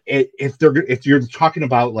 But if you're talking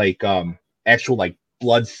about like actual like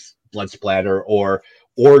blood splatter or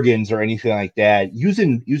organs or anything like that,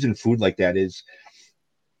 using food like that it's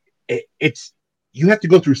you have to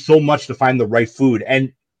go through so much to find the right food,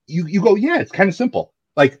 and you go, yeah, it's kind of simple.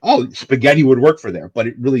 Like, oh, spaghetti would work for there, but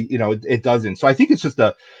it really, it doesn't. So I think it's just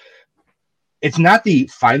it's not the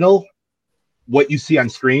final, what you see on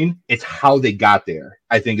screen, it's how they got there,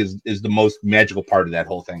 I think is the most magical part of that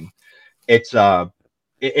whole thing. It's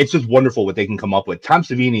just wonderful what they can come up with. Tom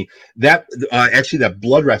Savini, that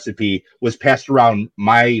blood recipe was passed around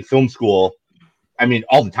my film school. I mean,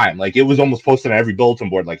 all the time. Like, it was almost posted on every bulletin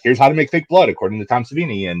board. Like, here's how to make fake blood according to Tom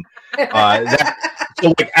Savini, and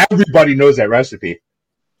so like everybody knows that recipe.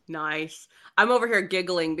 Nice. I'm over here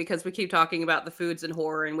giggling because we keep talking about the foods and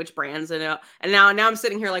horror and which brands and now I'm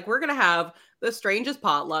sitting here like, we're gonna have the strangest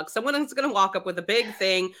potluck. Someone is gonna walk up with a big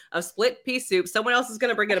thing of split pea soup. Someone else is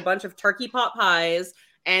gonna bring in a bunch of turkey pot pies,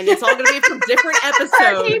 and it's all gonna be from different episodes.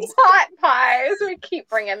 Turkey pot pies. We keep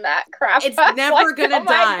bringing that crap. It's never gonna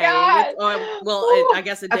die. I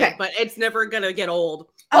guess it did, Okay. but it's never gonna get old.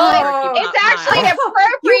 It's actually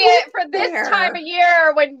appropriate for this time of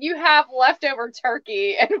year when you have leftover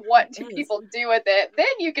turkey and what do people do with it. Then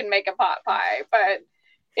you can make a pot pie. But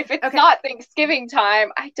if it's not Thanksgiving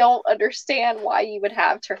time, I don't understand why you would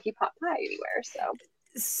have turkey pot pie anywhere.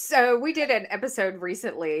 So we did an episode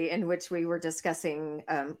recently in which we were discussing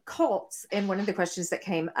cults, and one of the questions that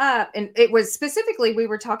came up, and it was specifically, we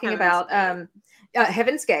were talking about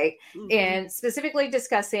Heaven's Gate, and specifically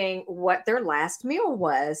discussing what their last meal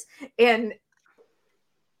was. And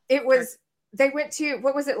it was, they went to,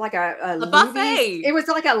 what was it, like a buffet? It was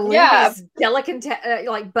like a Luby's delicatessen,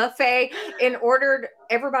 like buffet, and ordered,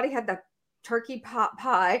 everybody had the turkey pot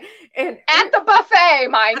pie, and at the buffet,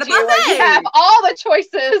 mind you, where you have all the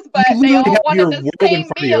choices, but they all wanted the same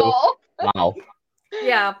meal. Wow.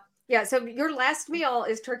 Yeah. So your last meal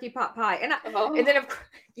is turkey pot pie, and then of course,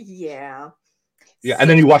 and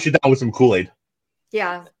then you wash it down with some Kool-Aid.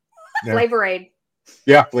 Yeah. Flavor Aid.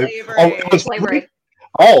 Yeah, Flavor Aid. Flavor Aid.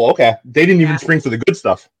 Oh, okay. They didn't even spring for the good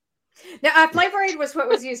stuff. Now, Flavor Aid was what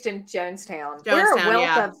was used in Jonestown. We're a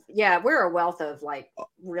wealth we're a wealth of like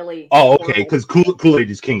really. Oh, okay, because Kool-Aid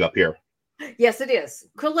is king up here. Yes, it is.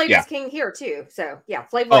 Kool-Aid is king here too. So yeah,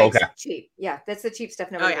 Flavor Aid's cheap. Yeah, that's the cheap stuff.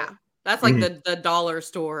 That's like the dollar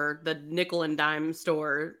store, the nickel and dime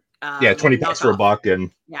store. 20 bucks for a buck,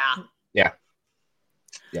 and yeah.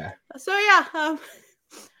 So yeah. Oh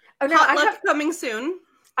no, I have coming soon.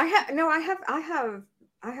 I have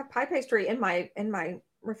pie pastry in my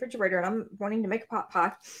refrigerator, and I'm wanting to make a pot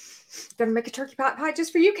pie. Gonna make a turkey pot pie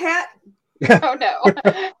just for you, Kat. Oh no.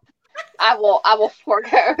 I will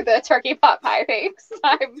forego the turkey pot pie thanks.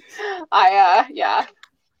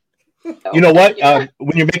 You know what?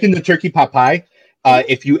 When you're making the turkey pot pie,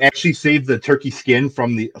 if you actually save the turkey skin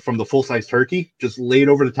from the full size turkey, just lay it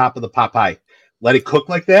over the top of the pot pie. Let it cook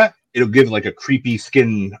like that. It'll give like a creepy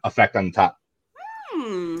skin effect on the top.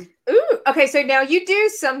 Ooh. Okay, so now you do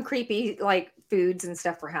some creepy like foods and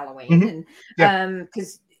stuff for Halloween, and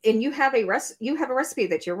you have a recipe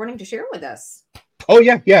that you're wanting to share with us. Oh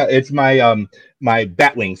yeah. It's my my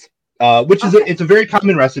bat wings, which is it's a very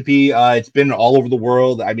common recipe. It's been all over the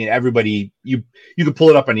world. I mean, everybody you can pull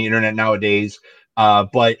it up on the internet nowadays.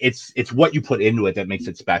 But it's what you put into it that makes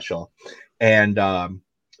it special. And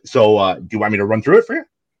so do you want me to run through it for you?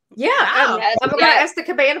 Yeah, I'm going to ask the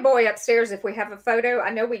Cabana Boy upstairs if we have a photo. I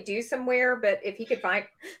know we do somewhere, but if he could find.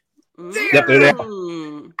 Yep,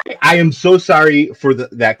 I am so sorry for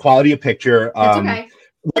that quality of picture. That's okay.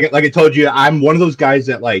 Like I told you, I'm one of those guys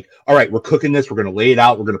that like, all right, we're cooking this, we're going to lay it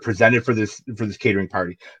out, we're going to present it for this catering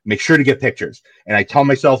party. Make sure to get pictures. And I tell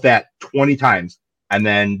myself that 20 times. And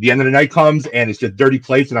then the end of the night comes and it's just dirty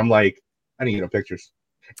plates, and I'm like, I didn't get no pictures.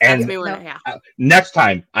 And next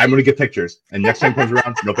time I'm going to get pictures. And next time comes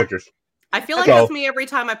around, no pictures. I feel like that's me every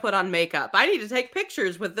time I put on makeup. I need to take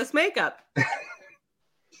pictures with this makeup.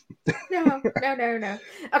 No.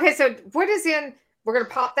 Okay, so what is in? We're going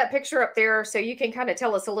to pop that picture up there so you can kind of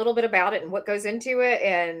tell us a little bit about it and what goes into it.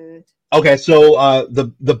 And okay, so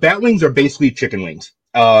the bat wings are basically chicken wings.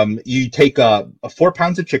 You take 4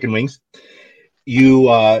 pounds of chicken wings.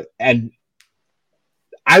 And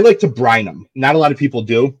I like to brine them. Not a lot of people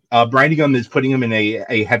do. Brining them is putting them in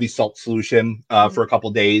a heavy salt solution for a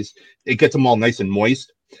couple days. It gets them all nice and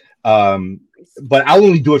moist. But I'll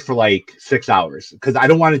only do it for like 6 hours because I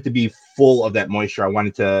don't want it to be full of that moisture. I want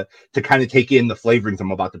it to kind of take in the flavorings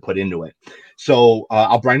I'm about to put into it. So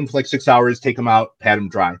I'll brine them for like 6 hours, take them out, pat them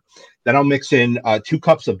dry. Then I'll mix in 2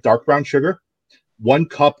 cups of dark brown sugar, 1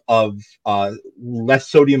 cup of less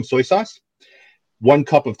sodium soy sauce, 1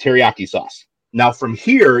 cup of teriyaki sauce. Now from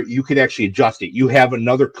here, you could actually adjust it. You have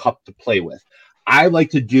another cup to play with. I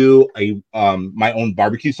like to do my own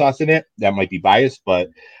barbecue sauce in it. That might be biased, but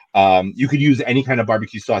you could use any kind of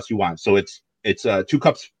barbecue sauce you want. So it's 2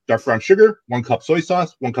 cups dark brown sugar, 1 cup soy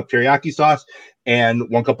sauce, 1 cup teriyaki sauce, and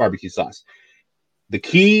 1 cup barbecue sauce. The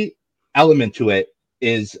key element to it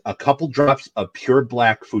is a couple drops of pure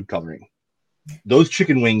black food coloring. Those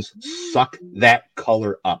chicken wings suck that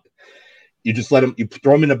color up. You just you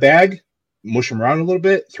throw them in a bag, mush them around a little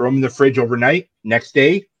bit, throw them in the fridge overnight. Next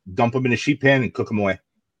day, dump them in a sheet pan and cook them away.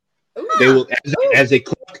 They will, as they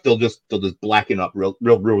cook, they'll just blacken up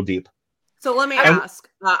real deep. So let me ask.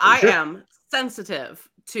 I am sensitive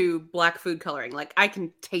to black food coloring. Like I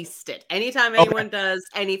can taste it anytime anyone does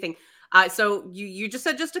anything. So you just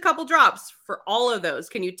said just a couple drops for all of those.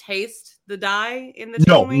 Can you taste the dye in the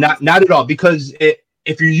chicken wings? not at all. Because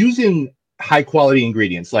if you're using high quality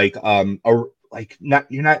ingredients, I don't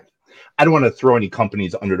want to throw any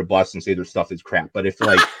companies under the bus and say their stuff is crap. But if go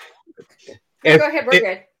ahead, we're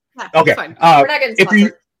good. Okay, we're not getting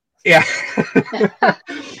sponsored.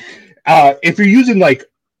 If you're using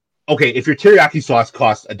if your teriyaki sauce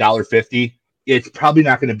costs $1.50, it's probably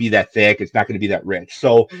not going to be that thick. It's not going to be that rich.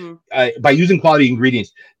 So by using quality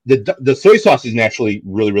ingredients, the soy sauce is naturally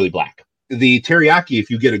really, really black. The teriyaki, if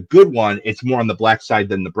you get a good one, it's more on the black side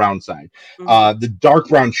than the brown side. The dark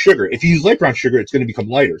brown sugar, if you use light brown sugar, it's going to become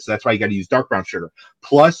lighter. So that's why you got to use dark brown sugar.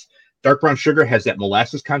 Plus, dark brown sugar has that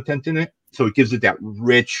molasses content in it. So it gives it that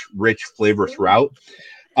rich flavor throughout.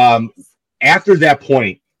 After that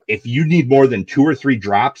point, if you need more than 2 or 3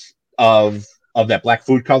 drops of that black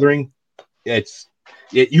food coloring,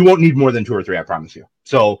 you won't need more than 2 or 3, I promise you.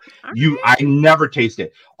 So I never taste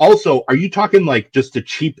it. Also, are you talking like just a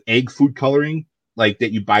cheap egg food coloring like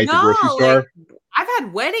that you buy at the grocery store? I've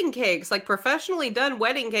had wedding cakes, like professionally done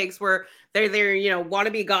wedding cakes where they're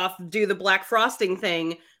wannabe goth do the black frosting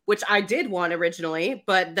thing, which I did want originally,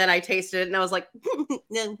 but then I tasted it and I was like,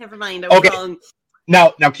 no, never mind. I was wrong.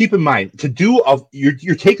 Now keep in mind,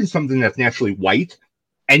 you're taking something that's naturally white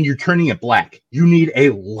and you're turning it black. You need a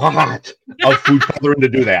lot of food coloring to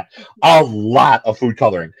do that. A lot of food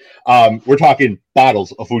coloring. We're talking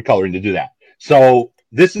bottles of food coloring to do that. So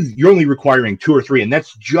you're only requiring 2 or 3, and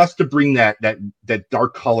that's just to bring that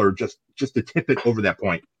dark color, just to tip it over that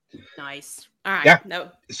point. Nice. All right. Yeah.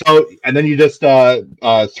 No. So, and then you just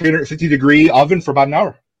 350 degree oven for about an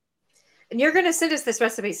hour. And you're going to send us this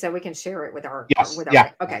recipe so we can share it with our. Yes. With our,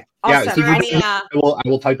 Yeah. Okay. Yeah. Awesome. So I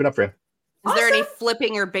will type it up for you. Is there any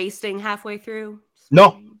flipping or basting halfway through?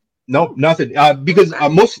 No, nothing. Because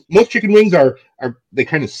most chicken wings are they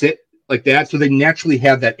kind of sit like that, so they naturally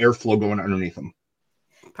have that airflow going underneath them.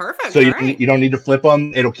 Perfect. So you don't need to flip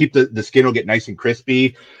them. It'll keep the skin will get nice and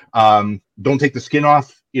crispy. Don't take the skin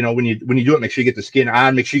off. When you do it, make sure you get the skin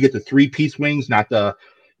on. Make sure you get the 3-piece wings, not the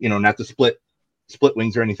split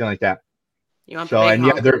wings or anything like that.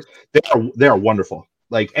 They are wonderful.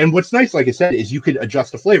 And what's nice, like I said, is you could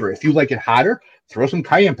adjust the flavor. If you like it hotter, throw some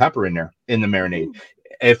cayenne pepper in there in the marinade.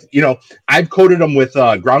 If I've coated them with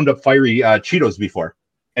ground up fiery Cheetos before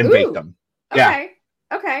and baked them. Yeah.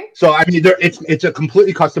 Okay. So I mean, it's a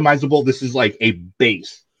completely customizable. This is like a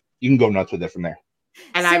base. You can go nuts with it from there.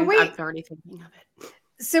 And I'm already thinking of it.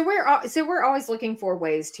 So we're always looking for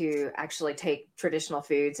ways to actually take traditional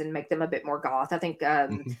foods and make them a bit more goth. I think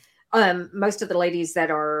most of the ladies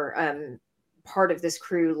that are part of this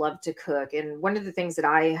crew love to cook, and one of the things that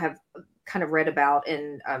I have kind of read about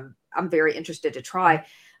and I'm very interested to try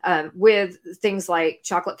with things like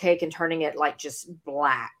chocolate cake and turning it like just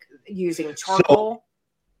black using charcoal.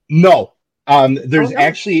 No, there's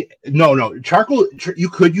actually no charcoal. You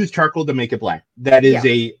could use charcoal to make it black. That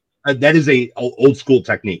is a old school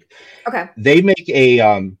technique. Okay. They make a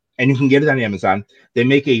and you can get it on Amazon. They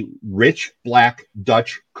make a rich black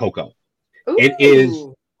Dutch cocoa. Ooh. It is.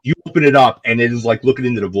 You open it up and it is like looking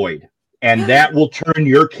into the void, and that will turn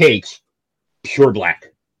your cakes pure black.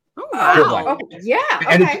 Oh, wow. Pure black. Oh, yeah.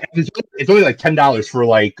 And Okay. it's only like $10 for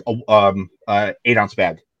like a 8-ounce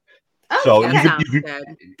bag. Oh, So okay.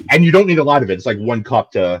 and you don't need a lot of it. It's like 1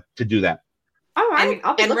 cup to do that. All right.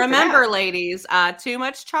 And remember, ladies, too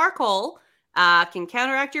much charcoal can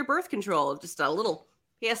counteract your birth control. Just a little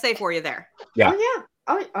PSA for you there. Yeah.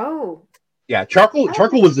 Oh, yeah. Oh. Yeah, charcoal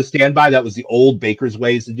was the standby. That was the old baker's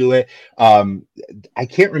ways to do it. I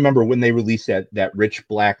can't remember when they released that rich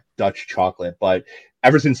black Dutch chocolate, but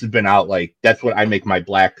ever since it's been out, like that's what I make my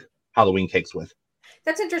black Halloween cakes with.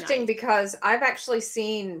 That's interesting because I've actually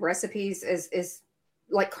seen recipes is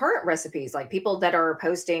like current recipes, like people that are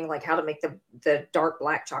posting like how to make the dark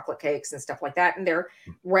black chocolate cakes and stuff like that, and they're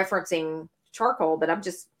referencing charcoal. But I'm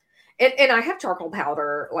just and I have charcoal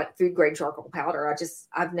powder, like food grade charcoal powder.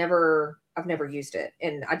 I've never used it,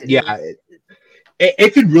 and I didn't. Yeah,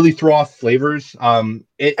 it could really throw off flavors.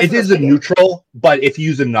 It is a neutral, but if you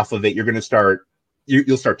use enough of it, you're gonna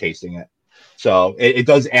you'll start tasting it. So it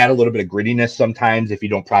does add a little bit of grittiness sometimes if you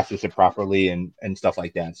don't process it properly and stuff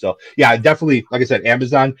like that. So yeah, definitely, like I said,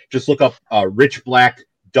 Amazon. Just look up rich black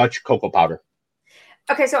Dutch cocoa powder.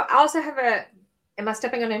 Okay, so I also have am I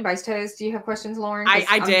stepping on anybody's toes? Do you have questions, Lauren?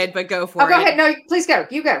 I did, but go for it. Go ahead. No, please go.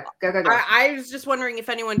 You go. Go. I was just wondering if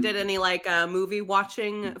anyone did any like movie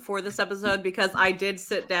watching for this episode, because I did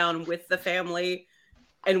sit down with the family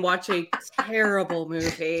and watch a terrible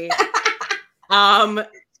movie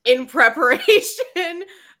in preparation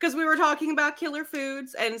because we were talking about killer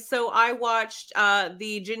foods, and so I watched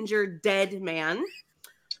The Ginger Dead Man.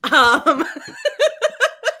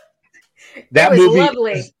 That movie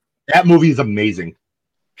lovely. That movie is amazing.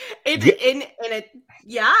 In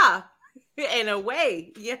a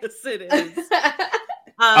way, yes, it is.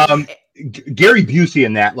 Gary Busey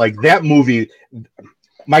in that movie,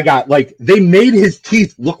 my God, like they made his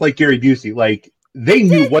teeth look like Gary Busey. Like they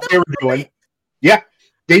knew what they were doing. Yeah,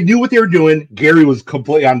 they knew what they were doing. Gary was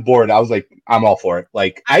completely on board. I was like, I'm all for it.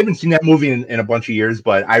 Like I haven't seen that movie in a bunch of years,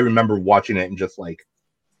 but I remember watching it and just like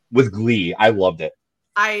with glee. I loved it.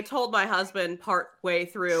 I told my husband part way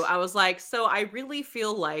through, I was like, so I really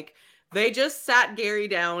feel like they just sat Gary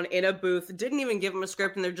down in a booth, didn't even give him a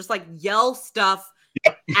script, and they're just like yell stuff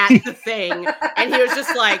at the thing. And he was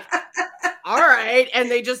just like, all right.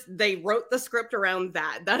 And they wrote the script around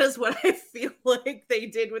that. That is what I feel like they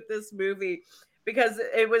did with this movie, because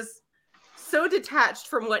it was so detached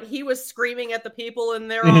from what he was screaming at the people,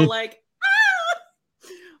 and they're all like, ah!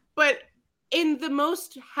 But in the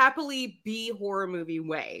most happily B horror movie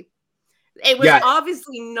way. It was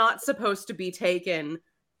obviously not supposed to be taken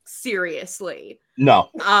seriously. No.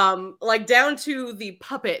 Like down to the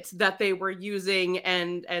puppet that they were using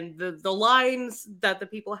and the lines that the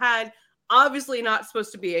people had, obviously not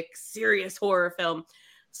supposed to be a serious horror film.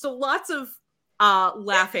 So lots of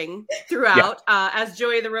laughing throughout. As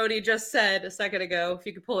Joey the Roadie just said a second ago, if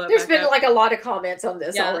you could pull it There's back been up. like a lot of comments on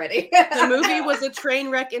this already. The movie was a train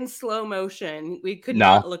wreck in slow motion. We could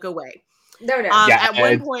not look away. No. At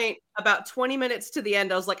one point, about 20 minutes to the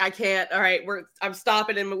end, I was like, I can't. All right, I'm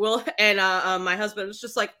stopping, and my husband was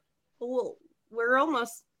just like, well, we're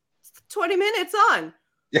almost 20 minutes on.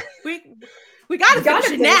 We gotta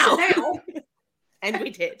finish it now. And we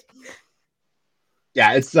did.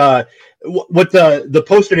 Yeah, it's what the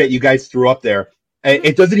poster that you guys threw up there.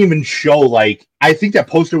 It doesn't even show, like, I think that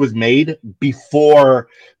poster was made before,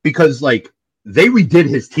 because like they redid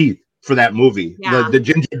his teeth for that movie. Yeah. The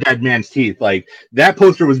Ginger Dead Man's teeth. Like that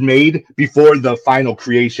poster was made before the final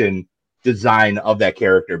creation design of that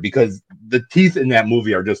character, because the teeth in that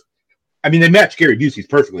movie are just, I mean, they match Gary Busey's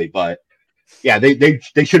perfectly, but yeah, they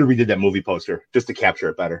should have redid that movie poster just to capture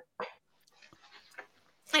it better.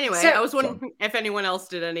 Anyway, I was wondering if anyone else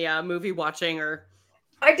did any movie watching or.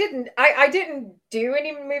 I didn't. I didn't do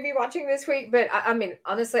any movie watching this week, but I mean,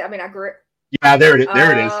 honestly, I mean, I grew. Yeah, there it is.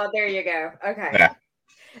 There it is. Oh, there you go. Okay. Yeah.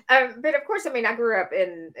 But of course, I mean, I grew up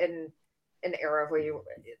in an era where you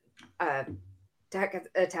Attack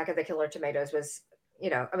of the Killer Tomatoes was, you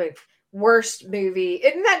know, I mean, worst movie.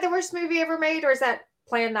 Isn't that the worst movie ever made, or is that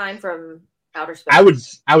Plan 9 from Outer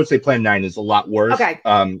Space? I would say Plan 9 is a lot worse. Okay.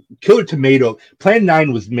 Killer Tomato. Plan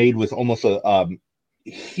 9 was made with almost a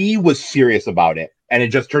he was serious about it, and it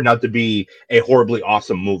just turned out to be a horribly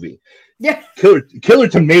awesome movie. Yeah. Killer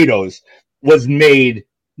Tomatoes was made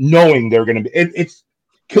knowing they're going to be. It's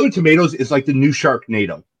Killer Tomatoes is like the new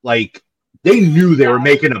Sharknado. Like they knew they were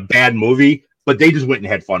making a bad movie, but they just went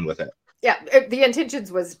and had fun with it. Yeah, the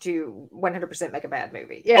intentions was to 100% make a bad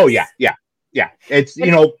movie. Yes. Oh yeah. It's,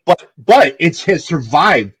 you know, but it has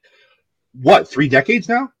survived what, 3 decades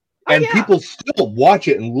now, and people still watch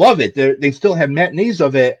it and love it. They still have matinees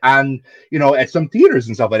of it on, you know, at some theaters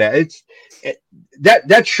and stuff like that.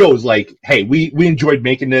 That shows like, hey, we enjoyed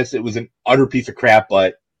making this. It was an utter piece of crap,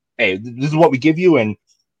 but hey, this is what we give you, and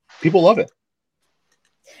people love it.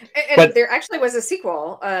 And there actually was a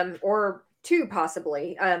sequel, or 2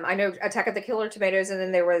 possibly. I know Attack of the Killer Tomatoes, and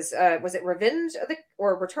then there was it Revenge of the,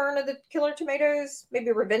 or Return of the Killer Tomatoes?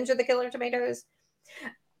 Maybe Revenge of the Killer Tomatoes.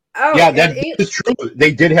 Oh yeah, that is true.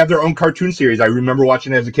 They did have their own cartoon series. I remember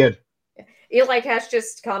watching it as a kid. Eli Cash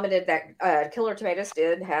just commented that Killer Tomatoes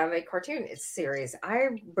did have a cartoon series. I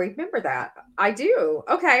remember that. I do.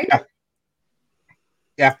 Okay.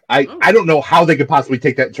 Yeah. I don't know how they could possibly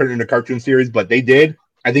take that and turn it into a cartoon series, but they did.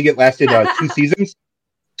 I think it lasted 2 seasons.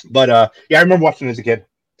 But yeah, I remember watching it as a kid.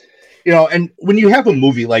 You know, and when you have a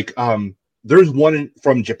movie like there's one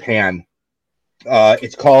from Japan.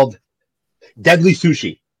 It's called Deadly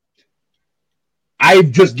Sushi.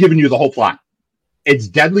 I've just given you the whole plot. It's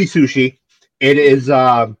Deadly Sushi. It is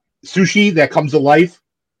sushi that comes to life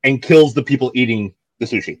and kills the people eating the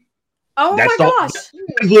sushi. Oh my gosh. That's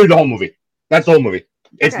literally the whole movie. That's the whole movie.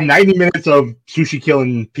 It's 90 minutes of sushi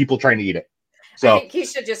killing people trying to eat it. So I think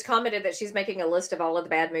Keisha just commented that she's making a list of all of the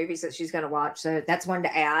bad movies that she's going to watch. So that's one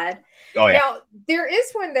to add. Oh, yeah. Now, there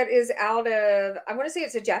is one that is out of, I want to say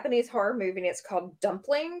it's a Japanese horror movie, and it's called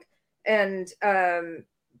Dumpling. And,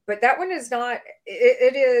 but that one is not,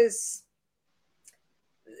 it is,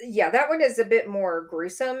 yeah, that one is a bit more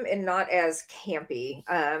gruesome and not as campy.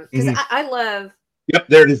 Because I love. Yep,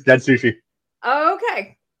 there it is. Dead Sushi. Oh,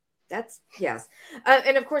 okay. That's, yes.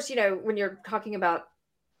 And of course, you know, when you're talking about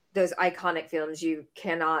those iconic films, you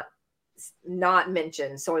cannot not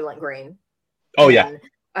mention Soylent Green. Oh yeah.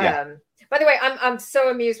 By the way, I'm so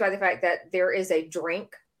amused by the fact that there is a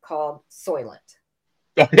drink called Soylent.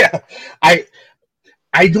 Oh yeah.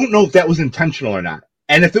 I don't know if that was intentional or not.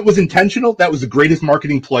 And if it was intentional, that was the greatest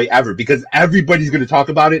marketing ploy ever, because everybody's going to talk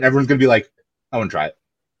about it and everyone's going to be like, I want to try it.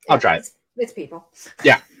 I'll try it. It's people.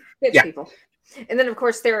 Yeah. It's people. And then, of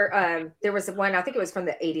course, there was one, I think it was from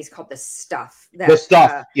the 80s, called The Stuff. The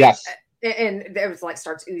Stuff, yes. And it was like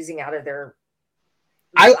starts oozing out of their.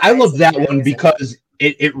 I love that one because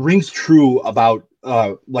it rings true about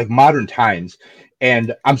like modern times.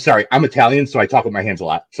 And I'm sorry, I'm Italian, so I talk with my hands a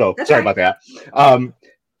lot. So That's sorry right. about that.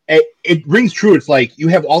 It rings true. It's like you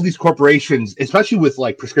have all these corporations, especially with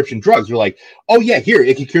like prescription drugs. You're like, oh yeah, here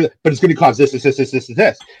it can cure, but it's going to cause this.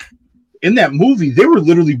 In that movie, they were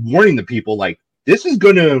literally warning the people like, this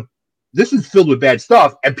is filled with bad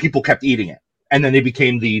stuff, and people kept eating it, and then they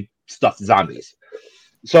became the stuffed zombies.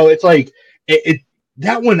 So it's like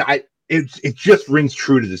that one. It just rings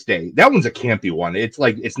true to this day. That one's a campy one. It's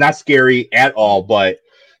like it's not scary at all, but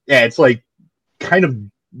yeah, it's like kind of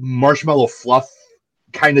marshmallow fluff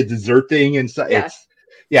kind of dessert thing, and so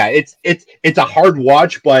it's a hard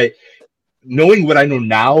watch, but knowing what I know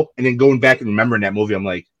now, and then going back and remembering that movie, I'm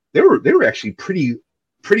like, they were actually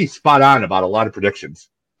pretty spot on about a lot of predictions.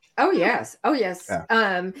 Oh yes.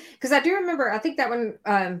 Yeah. Because I do remember. I think that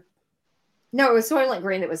one. No, it was Soylent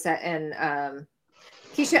Green that was set in.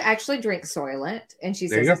 Keisha actually drinks Soylent, and she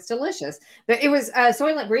says it's delicious. But it was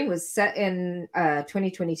Soylent Green was set in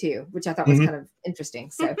 2022, which I thought was kind of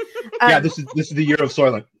interesting. So yeah, this is the year of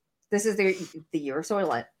Soylent. This is the year of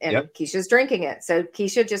Soylent, and Keisha's drinking it. So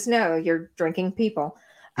Keisha, just know you're drinking people.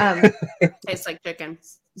 Tastes like chicken.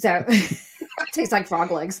 So tastes like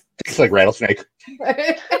frog legs. Tastes like rattlesnake.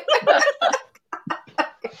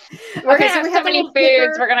 We're gonna have so many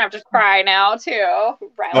foods. We're gonna have to try now too.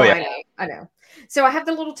 Oh yeah, I know. So I have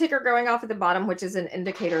the little ticker going off at the bottom, which is an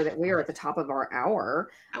indicator that we are at the top of our hour.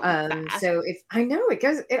 So if I know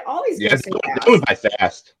it always goes so fast. It goes by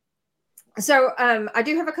fast. So I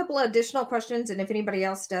do have a couple of additional questions, and if anybody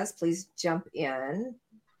else does, please jump in.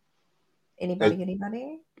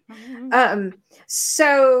 Anybody?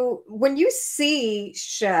 So when you see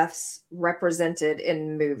chefs represented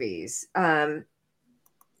in movies,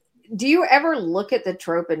 do you ever look at the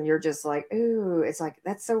trope and you're just like, ooh, it's like,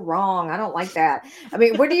 that's so wrong. I don't like that. I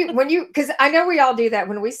mean, when you, because I know we all do that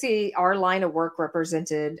when we see our line of work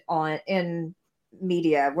represented in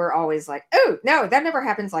media, we're always like, oh, no, that never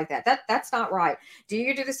happens like that. That's not right. Do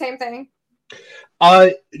you do the same thing?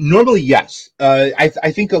 Normally, yes. I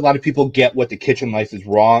think a lot of people get what the kitchen life is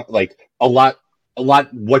wrong. Like a lot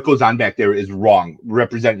what goes on back there is wrong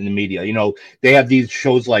represented in the media. You know, they have these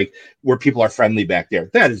shows like where people are friendly back there.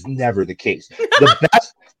 That is never the case.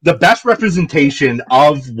 The best representation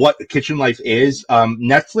of what kitchen life is,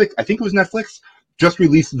 Netflix, I think it was Netflix, just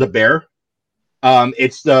released The Bear.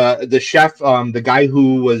 It's the chef, the guy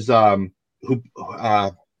who was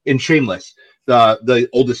in Shameless, the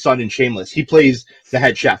oldest son in Shameless. He plays the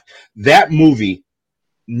head chef. That movie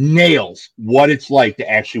nails what it's like to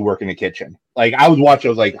actually work in a kitchen. Like I was watching,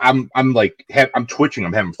 I was like, I'm twitching,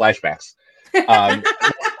 I'm having flashbacks.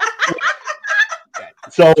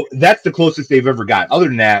 So that's the closest they've ever got. Other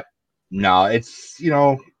than that, no, it's, you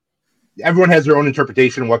know, everyone has their own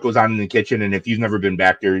interpretation of what goes on in the kitchen, and if you've never been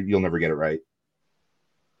back there, you'll never get it right.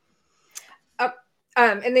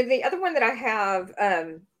 And then the other one that I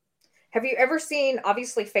have you ever seen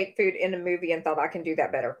obviously fake food in a movie and thought I can do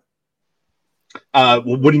that better?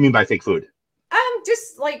 What do you mean by fake food?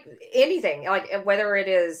 Just like anything, like whether it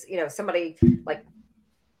is, you know, somebody like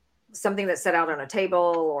something that's set out on a table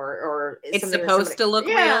or it's supposed to look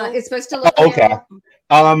real. It's supposed to look okay.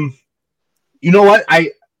 real. You know what?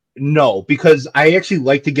 No, because I actually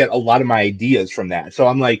like to get a lot of my ideas from that. So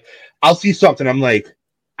I'm like, I'll see something, I'm like,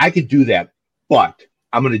 I could do that, but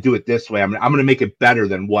I'm going to do it this way. I'm going to make it better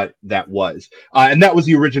than what that was. And that was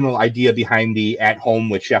the original idea behind the At Home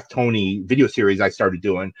with Chef Tony video series I started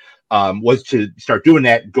doing, was to start doing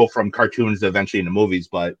that, go from cartoons to eventually into movies,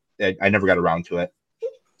 but I never got around to it.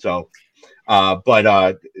 So,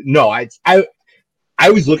 no, I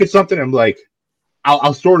always look at something and I'm like,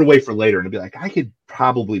 I'll store it away for later and be like, I could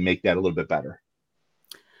probably make that a little bit better.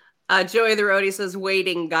 Joey the Roadie says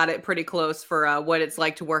Waiting got it pretty close for what it's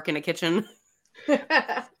like to work in a kitchen.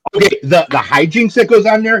 Okay, the hijinks that goes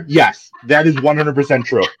on there, yes, that is 100%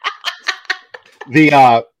 true.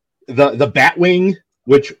 The bat wing,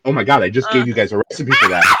 which, oh my god, I just gave you guys a recipe for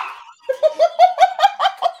that.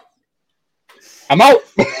 I'm out.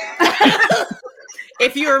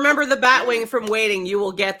 If you remember the bat wing from Waiting, you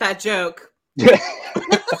will get that joke.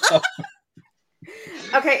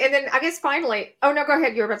 Okay, and then I guess finally, oh no, go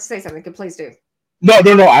ahead. You were about to say something. Please do. No.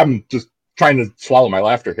 I'm just trying to swallow my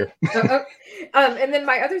laughter here. And then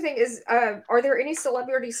my other thing is, are there any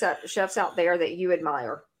celebrity chefs out there that you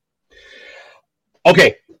admire?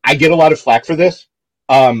 Okay, I get a lot of flack for this.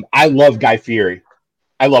 I love Guy Fieri.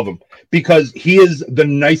 I love him because he is the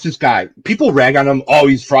nicest guy. People rag on him. Oh,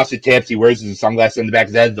 he's frosted tips. He wears his sunglasses in the back of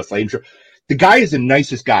his head, the flame shirt. The guy is the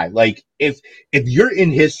nicest guy. Like if you're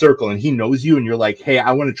in his circle and he knows you and you're like, hey,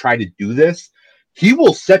 I want to try to do this, he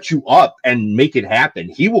will set you up and make it happen.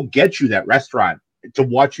 He will get you that restaurant to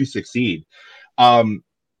watch you succeed.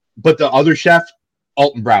 But the other chef,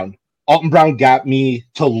 Alton Brown got me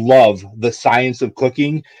to love the science of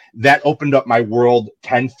cooking. That opened up my world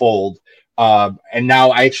tenfold. And now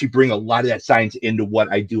I actually bring a lot of that science into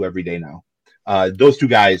what I do every day now. Those two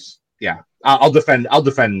guys, yeah, I'll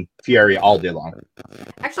defend Fieri all day long.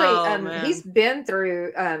 Actually, he's been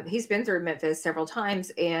through Memphis several times,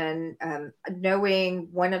 and knowing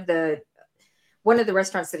one of the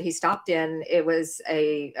restaurants that he stopped in, it was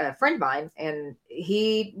a friend of mine, and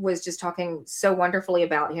he was just talking so wonderfully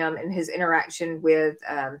about him and his interaction with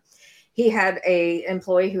he had a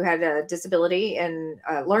employee who had a disability and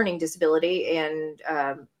learning disability, and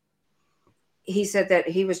he said that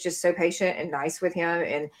he was just so patient and nice with him,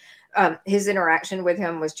 and his interaction with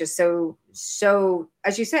him was just so,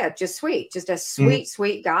 as you said, just sweet, just a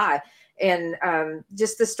sweet guy. And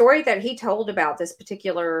just the story that he told about this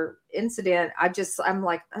particular incident, I'm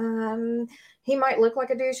like, he might look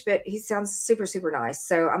like a douche, but he sounds super, super nice.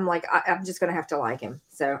 So I'm like, I'm just going to have to like him.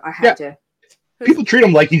 So I have to. People treat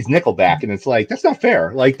him like he's Nickelback, and it's like, that's not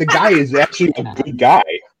fair. Like, the guy is actually a good guy.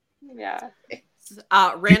 Yeah.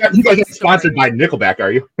 Random you guys aren't sponsored by Nickelback,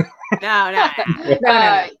 are you?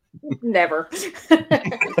 No. Never.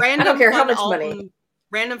 Random I don't care how much money.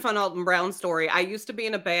 Random fun Alton Brown story. I used to be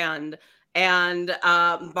in a band, and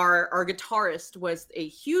our guitarist was a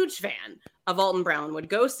huge fan of Alton Brown, would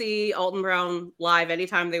go see Alton Brown live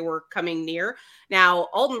anytime they were coming near. Now,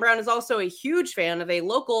 Alton Brown is also a huge fan of a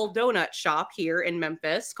local donut shop here in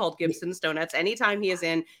Memphis called Gibson's Donuts. Anytime he is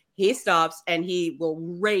in, he stops and he will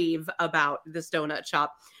rave about this donut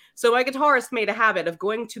shop. So my guitarist made a habit of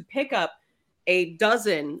going to pick up a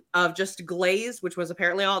dozen of just glazed, which was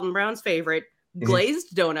apparently Alton Brown's favorite,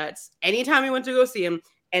 glazed donuts anytime he went to go see him,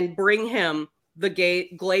 and bring him the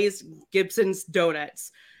glazed Gibson's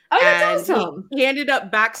donuts. Oh, that's awesome. He ended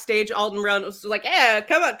up backstage. Alton Brown was like, yeah,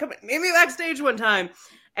 come on, meet me backstage one time.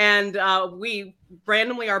 And we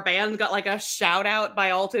randomly, our band got like a shout out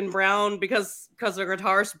by Alton Brown because the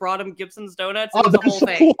guitarist brought him Gibson's donuts. It was that's the whole so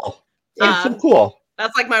thing. Cool. That's so cool.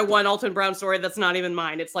 That's like my one Alton Brown story that's not even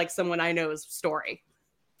mine. It's like someone I know's story.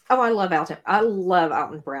 Oh, I love Alton. I love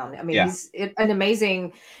Alton Brown. I mean,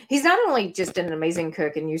 he's not only just an amazing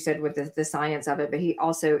cook, and you said with the science of it, but he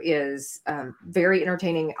also is very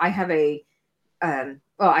entertaining. I have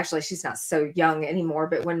well, actually, she's not so young anymore,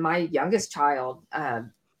 but when my youngest child,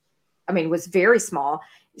 was very small,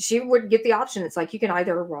 she would get the option. It's like, you can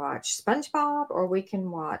either watch SpongeBob or we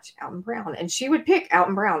can watch Alton Brown. And she would pick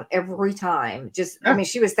Alton Brown every time.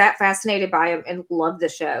 She was that fascinated by him and loved the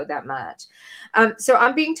show that much. So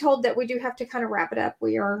I'm being told that we do have to kind of wrap it up.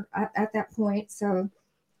 We are at that point. So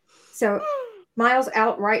Miles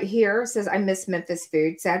out right here says, I miss Memphis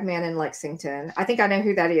food. Sad man in Lexington. I think I know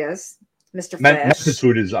who that is. Mr. Fish. Memphis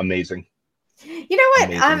food is amazing. You know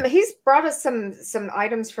what? He's brought us some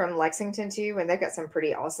items from Lexington too, and they've got some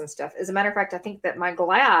pretty awesome stuff. As a matter of fact, I think that my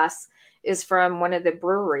glass is from one of the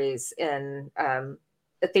breweries in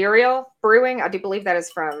Ethereal Brewing. I do believe that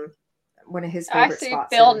is from one of his favorite spots.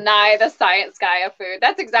 Bill Nye, the science guy of food.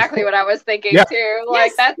 That's exactly what I was thinking too.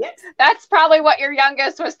 Like that's probably what your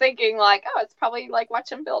youngest was thinking. Like, oh, it's probably like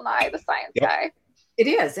watching Bill Nye, the science guy. It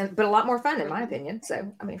is, but a lot more fun in my opinion.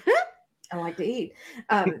 So, I like to eat.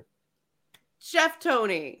 Chef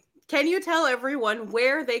Tony, can you tell everyone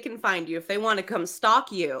where they can find you if they want to come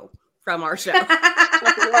stalk you from our show?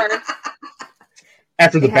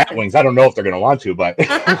 After the bat wings, I don't know if they're going to want to, but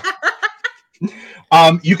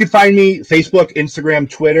you can find me Facebook, Instagram,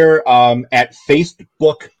 Twitter, at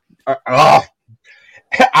Facebook, on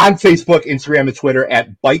Facebook, Instagram, and Twitter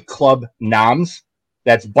at Bike Club Noms.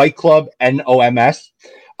 That's Bike Club NOMS.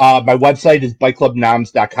 My website is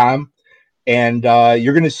bikeclubnoms.com. And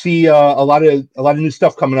you're going to see a lot of new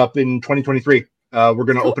stuff coming up in 2023. We're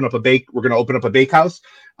going to open up a bakehouse.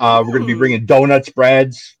 We're going to be bringing donuts,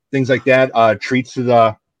 breads, things like that, treats to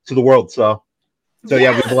the world. So we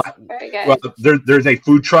have a lot. Very good. There's a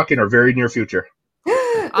food truck in our very near future.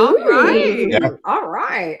 All right. Yeah. All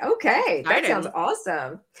right. Okay. That sounds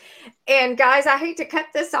awesome. And guys, I hate to cut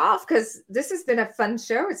this off because this has been a fun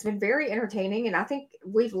show. It's been very entertaining. And I think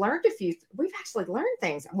we've actually learned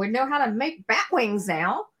things. We know how to make bat wings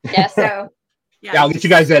now. Yes. So I'll get you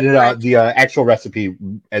guys at the actual recipe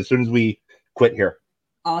as soon as we quit here.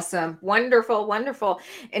 Awesome. Wonderful. Wonderful.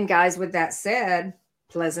 And guys, with that said,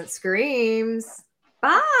 pleasant screams.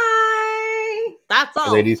 Bye. That's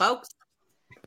all, ladies. folks.